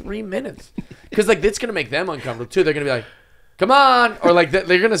for 3 minutes. Because like it's gonna make them uncomfortable too. They're gonna be like, "Come on," or like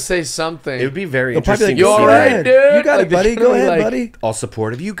they're gonna say something. It would be very They'll probably interesting. be like, to "You see all that. right, dude?" You got Like, it, buddy. they're Go gonna be ahead, like, buddy. All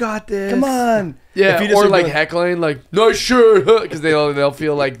supportive. You got this. Come on. Yeah, If you just or are like doing- heckling, like, "No shirt," because they'll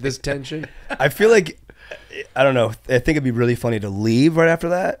feel like this tension. I feel like, I don't know. I think it'd be really funny to leave right after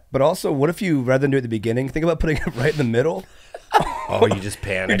that. But also, what if you, rather than do it at the beginning, think about putting it right in the middle? Oh, you just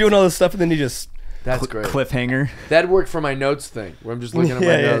panic. You're doing all this stuff and then you just... That's great. Cliffhanger. That'd work for my notes thing, where I'm just looking at my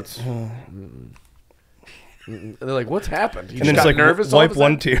Yeah, yeah. notes. And they're like, "What's happened?" You And then just just got like nervous. all wipe of a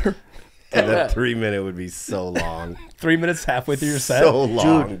one sudden? tear. And that 3 minute would be so long. 3 minutes halfway through your set. So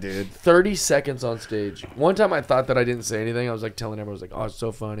long, dude. 30 seconds on stage. One time I thought that I didn't say anything. I was like telling everyone, I was like, "Oh, it's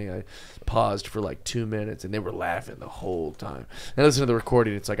so funny." I paused for like 2 minutes and they were laughing the whole time. And I listened to the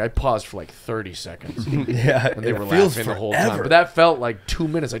recording. It's like I paused for like 30 seconds Yeah, and they it were feels laughing the whole forever. time. But that felt like 2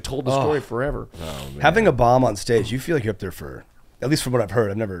 minutes. I told the story forever. Having a bomb on stage, you feel like you're up there for, at least from what I've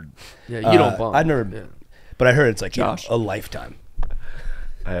heard. I've never... Yeah, you don't bomb. I've never... Yeah. But I heard it's like, you know, Josh? a lifetime.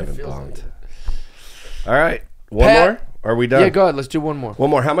 I haven't feels bombed. like All right. One Pat- more? Are we done? Yeah, go ahead. Let's do one more. One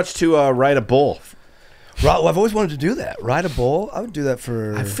more. How much to ride a bull? Well, I've always wanted to do that. Ride a bull. I would do that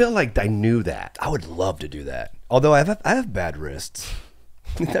for... I feel like I knew that. I would love to do that. Although I have bad wrists.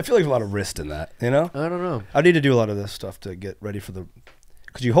 I feel like there's a lot of wrist in that, you know? I don't know. I need to do a lot of this stuff to get ready for the...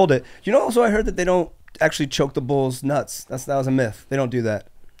 Because you hold it. You know, also I heard that they don't actually choke the bull's nuts. That was a myth. They don't do that.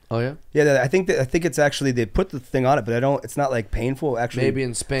 Oh, yeah? Yeah, I think it's actually, they put the thing on it, but it's not like painful. It actually Maybe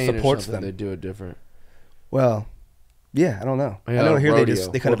in Spain or supports something them. they do it different. Well, yeah, I don't know. Yeah, I know here rodeo.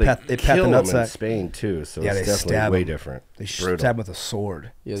 they kind of Well, pat the kill 'em in nutsack. Spain too, so Yeah, it's they definitely stab way 'em. different. They Brutal. stab with a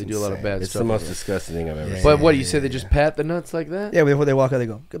sword. Yeah, they It's do a lot of insane. bad It's stuff. the most with it. disgusting thing I've ever seen. But what do you say? They just pat the nuts like that? Yeah, before they walk out, they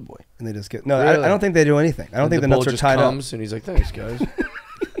go, "Good boy," and they just get. No, Really? I don't think they do anything. I don't think the bull nuts are just tied comes and he's like, "Thanks, guys." up.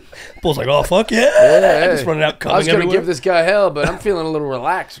 Bull's like, "Oh fuck yeah!" Yeah, Just running out, I coming was gonna everywhere. give this guy hell, but I'm feeling a little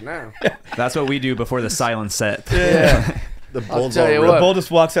relaxed now. That's what we do before the silent set. Yeah. The I'll bull's tell all you ripped. The what. bull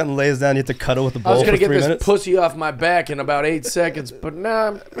just walks out and lays down. You have to cuddle with the I bull was for gonna 3 get this minutes. pussy off my back in about 8 seconds, but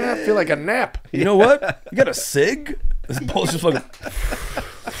now I feel like a nap. You know what? You got a cig? This bull's just fucking.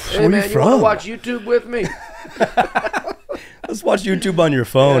 Hey Where man, you you want to from? watch YouTube with me? Let's watch YouTube on your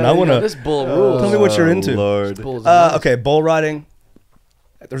phone. Yeah, I you want know, to. This bull rules. Tell me what you're into. Lord. Bull's nuts. Okay, bull riding.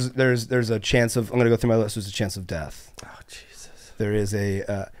 There's a chance of. I'm gonna go through my list. There's a chance of death. Oh Jesus. There is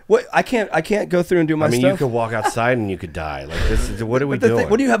a. What I can't go through and do my stuff. you could walk outside and you could die. Like this is what are we doing?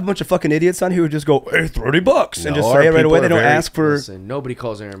 What do you have a bunch of fucking idiots on who would just go, hey, $30 and just say it right away? They don't ask for. Listen, nobody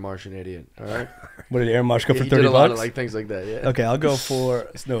calls Aaron Marsh an idiot. All right. What did Aaron Marsh go for $30? He did a lot of like things like that. Yeah. Okay, I'll go for.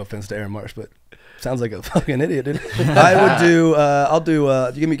 It's no offense to Aaron Marsh, but sounds like a fucking idiot, dude. I would do. I'll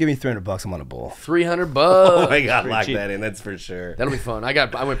do. Give me $300. I'm on a bull. $300. Oh my God, lock that in. That's for sure. That'll be fun.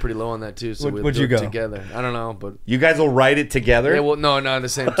 I went pretty low on that too. So Would you go together? I don't know, but you guys will write it together. Yeah, well, no, not at the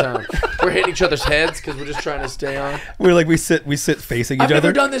same time. We're hitting each other's heads because we're just trying to stay on. We're like we sit facing each I've other. I've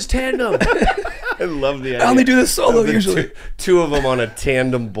never done this tandem. I love the idea. I only do this solo usually. Two of them on a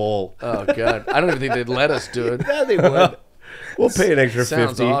tandem bull. Oh God, I don't even think they'd let us do it. Yeah, they would. We'll pay an extra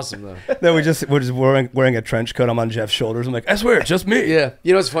Sounds 50. awesome though. Then we're just wearing a trench coat. I'm on Jeff's shoulders. I'm like, I swear, it's just me. Yeah.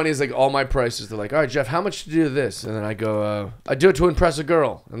 You know what's funny is like all my prices. They're like, all right, Jeff, how much to do this? And then I go, I do it to impress a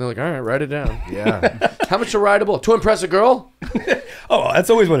girl. And they're like, all right, write it down. Yeah. How much a rideable to impress a girl? Oh, that's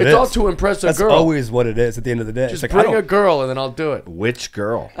always what it is. It's all to impress a That's girl. always what it is at the end of the day. Just it's like, bring a girl and then I'll do it. Which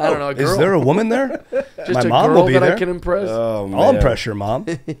girl? I don't know. A girl. Is there a woman there? Just My a mom girl will be that there. I can impress. Oh man. I'll impress your mom.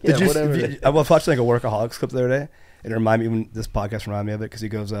 Yeah, whatever. I was watching like a Workaholics clip the other day. It reminded me when this podcast reminded me of it because he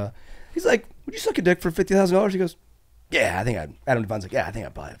goes, he's like, would you suck a dick for $50,000? He goes, yeah, I think I'd. Adam Devine's like, yeah, I think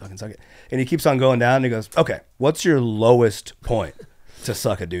I'd probably fucking suck it. And he keeps on going down and he goes, okay, what's your lowest point to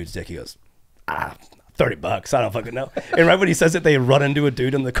suck a dude's dick? He goes, $30. I don't fucking know. And right when he says it, they run into a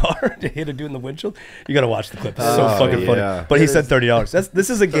dude in the car to hit a dude in the windshield. You got to watch the clip. It's so fucking funny. But he said $30.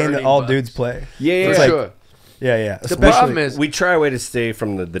 This is a game that all dudes play. Yeah, For yeah. sure. Yeah. The problem is we try a way to stay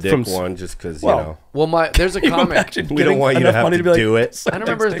from the dick one just because, you know. Well, there's a comic. We don't want you to have to do it. I don't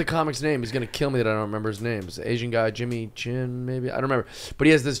remember the comic's name. He's going to kill me that I don't remember his name. It's an Asian guy, Jimmy Chin, maybe. I don't remember. But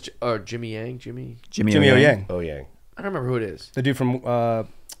he has this, Jimmy Yang? Jimmy O. Yang. Oh, Yang. I don't remember who it is. The dude from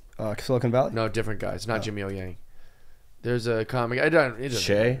Silicon Valley? No, different guy. It's not Jimmy O. Yang. There's a comic. It doesn't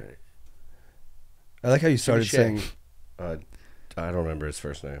Shay? I like how you started saying... I don't remember his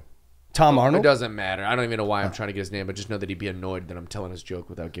first name. Tom Arnold? It doesn't matter. I don't even know why I'm trying to get his name, but just know that he'd be annoyed that I'm telling his joke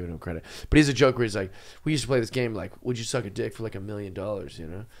without giving him credit. But he's a joke where he's like, we used to play this game like, would you suck a dick for like $1 million, you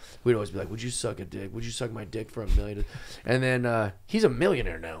know? We'd always be like, would you suck a dick? Would you suck my dick for $1 million? And then he's a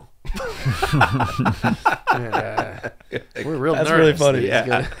millionaire now. And, we're real That's nervous. really funny.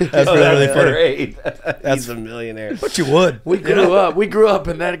 Yeah. That's really funny. Great. He's a millionaire. But you would. We grew up,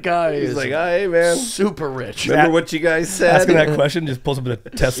 and that guy He's is like, hey, man. super rich. Remember what you guys said? Asking that question just pulls up a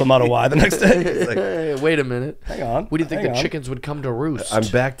Tesla Model Y the next day. He's like, Hey, wait a minute. Hang on. What do you think Hang the on. chickens would come to roost? I'm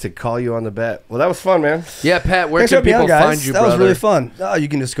back to call you on the bet. Well, that was fun, man. Yeah, Pat, where Thanks can for being people on, guys. find you, That brother? was really fun. You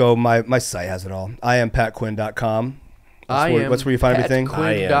can just go. My site has it all. IamPatQuinn.com. That's where you find everything.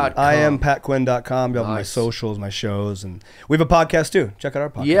 I am PatQuinn.com. You have my socials, my shows, and we have a podcast too. Check out our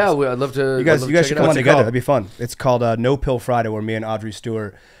podcast. Yeah, I'd love to. You guys should come on together. called? That'd be fun. It's called No Pill Friday, where me and Audrey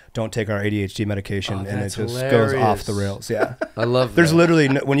Stewart don't take our ADHD medication, and it just goes off the rails. Yeah, I love. There's literally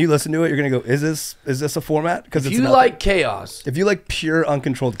when you listen to it, you're gonna go, "Is this a format?" Because if you like chaos, if you like pure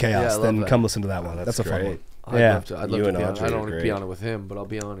uncontrolled chaos, then come listen to that one. That's a fun one. I'd love to. I'd love to be on it. I don't want to great. be on it with him, but I'll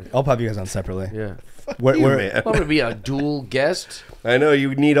be on it. I'll have you guys on separately. Yeah. Man. I'm gonna be a dual guest. I know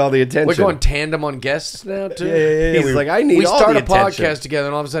you need all the attention. We're going tandem on guests now too. Yeah. He's like, I need We all start the a attention. podcast together,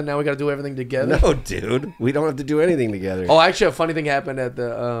 and all of a sudden now we got to do everything together. No, dude, we don't have to do anything together. Oh, actually, a funny thing happened at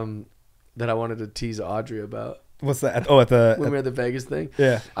the that I wanted to tease Audrey about. What's that? Oh, when we were at the Vegas thing.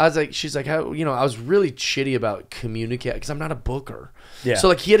 Yeah. I was like, she's like, how, you know, I was really shitty about communicating because I'm not a booker. Yeah. So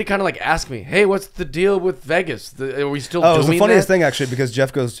like he had to kind of like ask me, hey, what's the deal with Vegas? Are we still doing it was the funniest that? thing actually because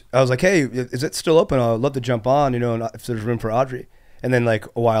Jeff goes, I was like, hey, is it still open? I'd love to jump on, you know, and if there's room for Audrey. And then like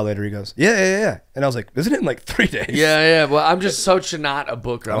a while later he goes, yeah. And I was like, isn't it in like 3 days? Yeah. Well, I'm just such not a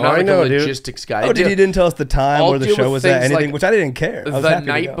booker. I'm not like a logistics guy. Oh, you didn't tell us the time or the show was at, anything, which I didn't care. I was the happy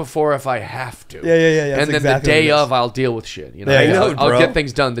to night go. before if I have to. Yeah. And then exactly the day of, I'll deal with shit. You know, Yeah, I know, I'll bro. get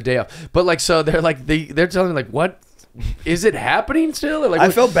things done the day of. But like, so they're like, they're telling me like, what? Is it happening still? Or like, I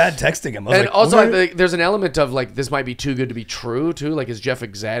felt bad texting him. I was and like, also, what? like, there's an element of like this might be too good to be true too. Like, is Jeff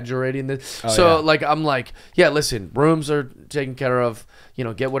exaggerating this? Like, I'm like, yeah, listen, rooms are taken care of. You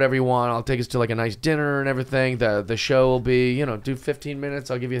know, get whatever you want. I'll take us to like a nice dinner and everything. The show will be, you know, do 15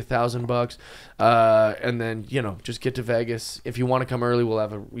 minutes. I'll give you $1,000, and then you know, just get to Vegas. If you want to come early,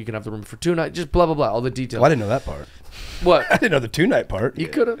 you can have the room for 2 nights. Just blah blah blah. All the details. Well, I didn't know that part. What? I didn't know the 2-night part. You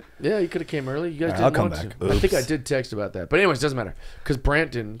could have, you could have came early. You guys I'll didn't come want back. to. I think I did text about that, but anyways, doesn't matter because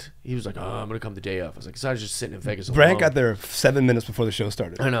Brant didn't. He was like, "Oh, I'm gonna come the day of." I was like, "So I was just sitting in Vegas." Brant alone. got there 7 minutes before the show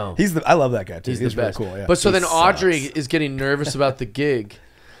started. I know. I love that guy too. He's He's the best. really cool. Yeah. But so then sucks. Audrey is getting nervous about the gig,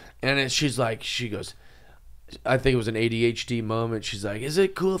 and she goes, I think it was an ADHD moment. She's like, "Is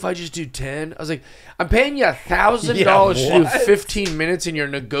it cool if I just do 10?" I was like, "I'm paying you $1,000 to do 15 minutes, and you're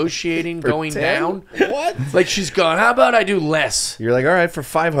negotiating going 10? down." What? Like she's gone. How about I do less? You're like, all right, for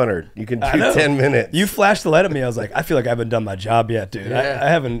 500, you can do 10 minutes. You flashed the light at me. I was like, I feel like I haven't done my job yet, dude. Yeah. I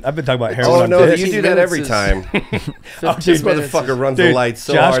haven't. I've been talking about heroin. Oh on no, dick. you do that every time. This motherfucker runs the lights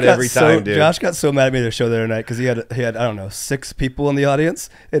so hard every time, dude. Josh got so mad at me at the show the other night because he had I don't know 6 people in the audience,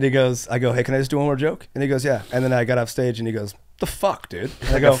 and he goes, I go, hey, can I just do one more joke? And he goes, yeah. And then I got off stage and he goes, the fuck, dude?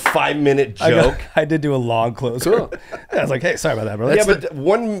 And I go, a 5-minute joke. I did do a long close. Cool. I was like, hey, sorry about that, bro. Yeah, but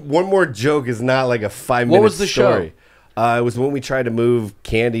one more joke is not like a 5-minute What was the story. show? It was when we tried to move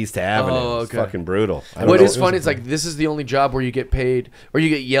Candies to Avenue. Oh, It's okay. fucking brutal. What is funny is like this is the only job where you get paid or you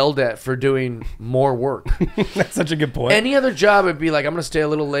get yelled at for doing more work. That's such a good point. Any other job would be like, I'm gonna stay a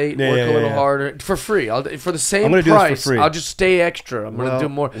little late, work a little harder for free. For the same price, I'll just stay extra. I'm gonna do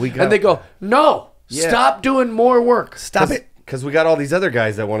more. And they go, no, stop doing more work. Stop it. Because we got all these other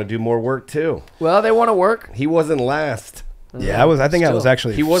guys that want to do more work too. Well, they want to work. He wasn't last. Yeah, I think I was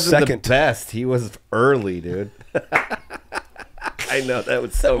actually He wasn't second. the best. He was early, dude. I know that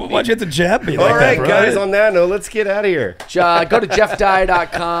was so. Why'd you have to jab me All like right, that, bro? guys. On that note, let's get out of here. Go to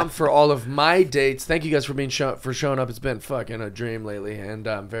jeffdye.com for all of my dates. Thank you guys for showing up. It's been fucking a dream lately, and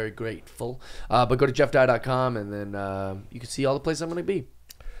I'm very grateful. But go to jeffdye.com, and then you can see all the places I'm going to be.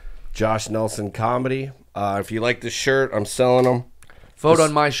 Josh Nelson Comedy. If you like this shirt, I'm selling them. Vote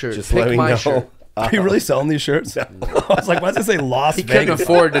on my shirt. Just let Pick me my know. shirt. Are you really selling these shirts? I was like, why does it say Las He couldn't Vegas?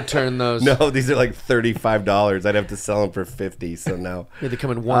 afford to turn those. No, these are like $35. I'd have to sell them for $50. So now Yeah, they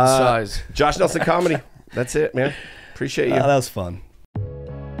come in one size. Josh Nelson Comedy. That's it, man. Appreciate you. That was fun.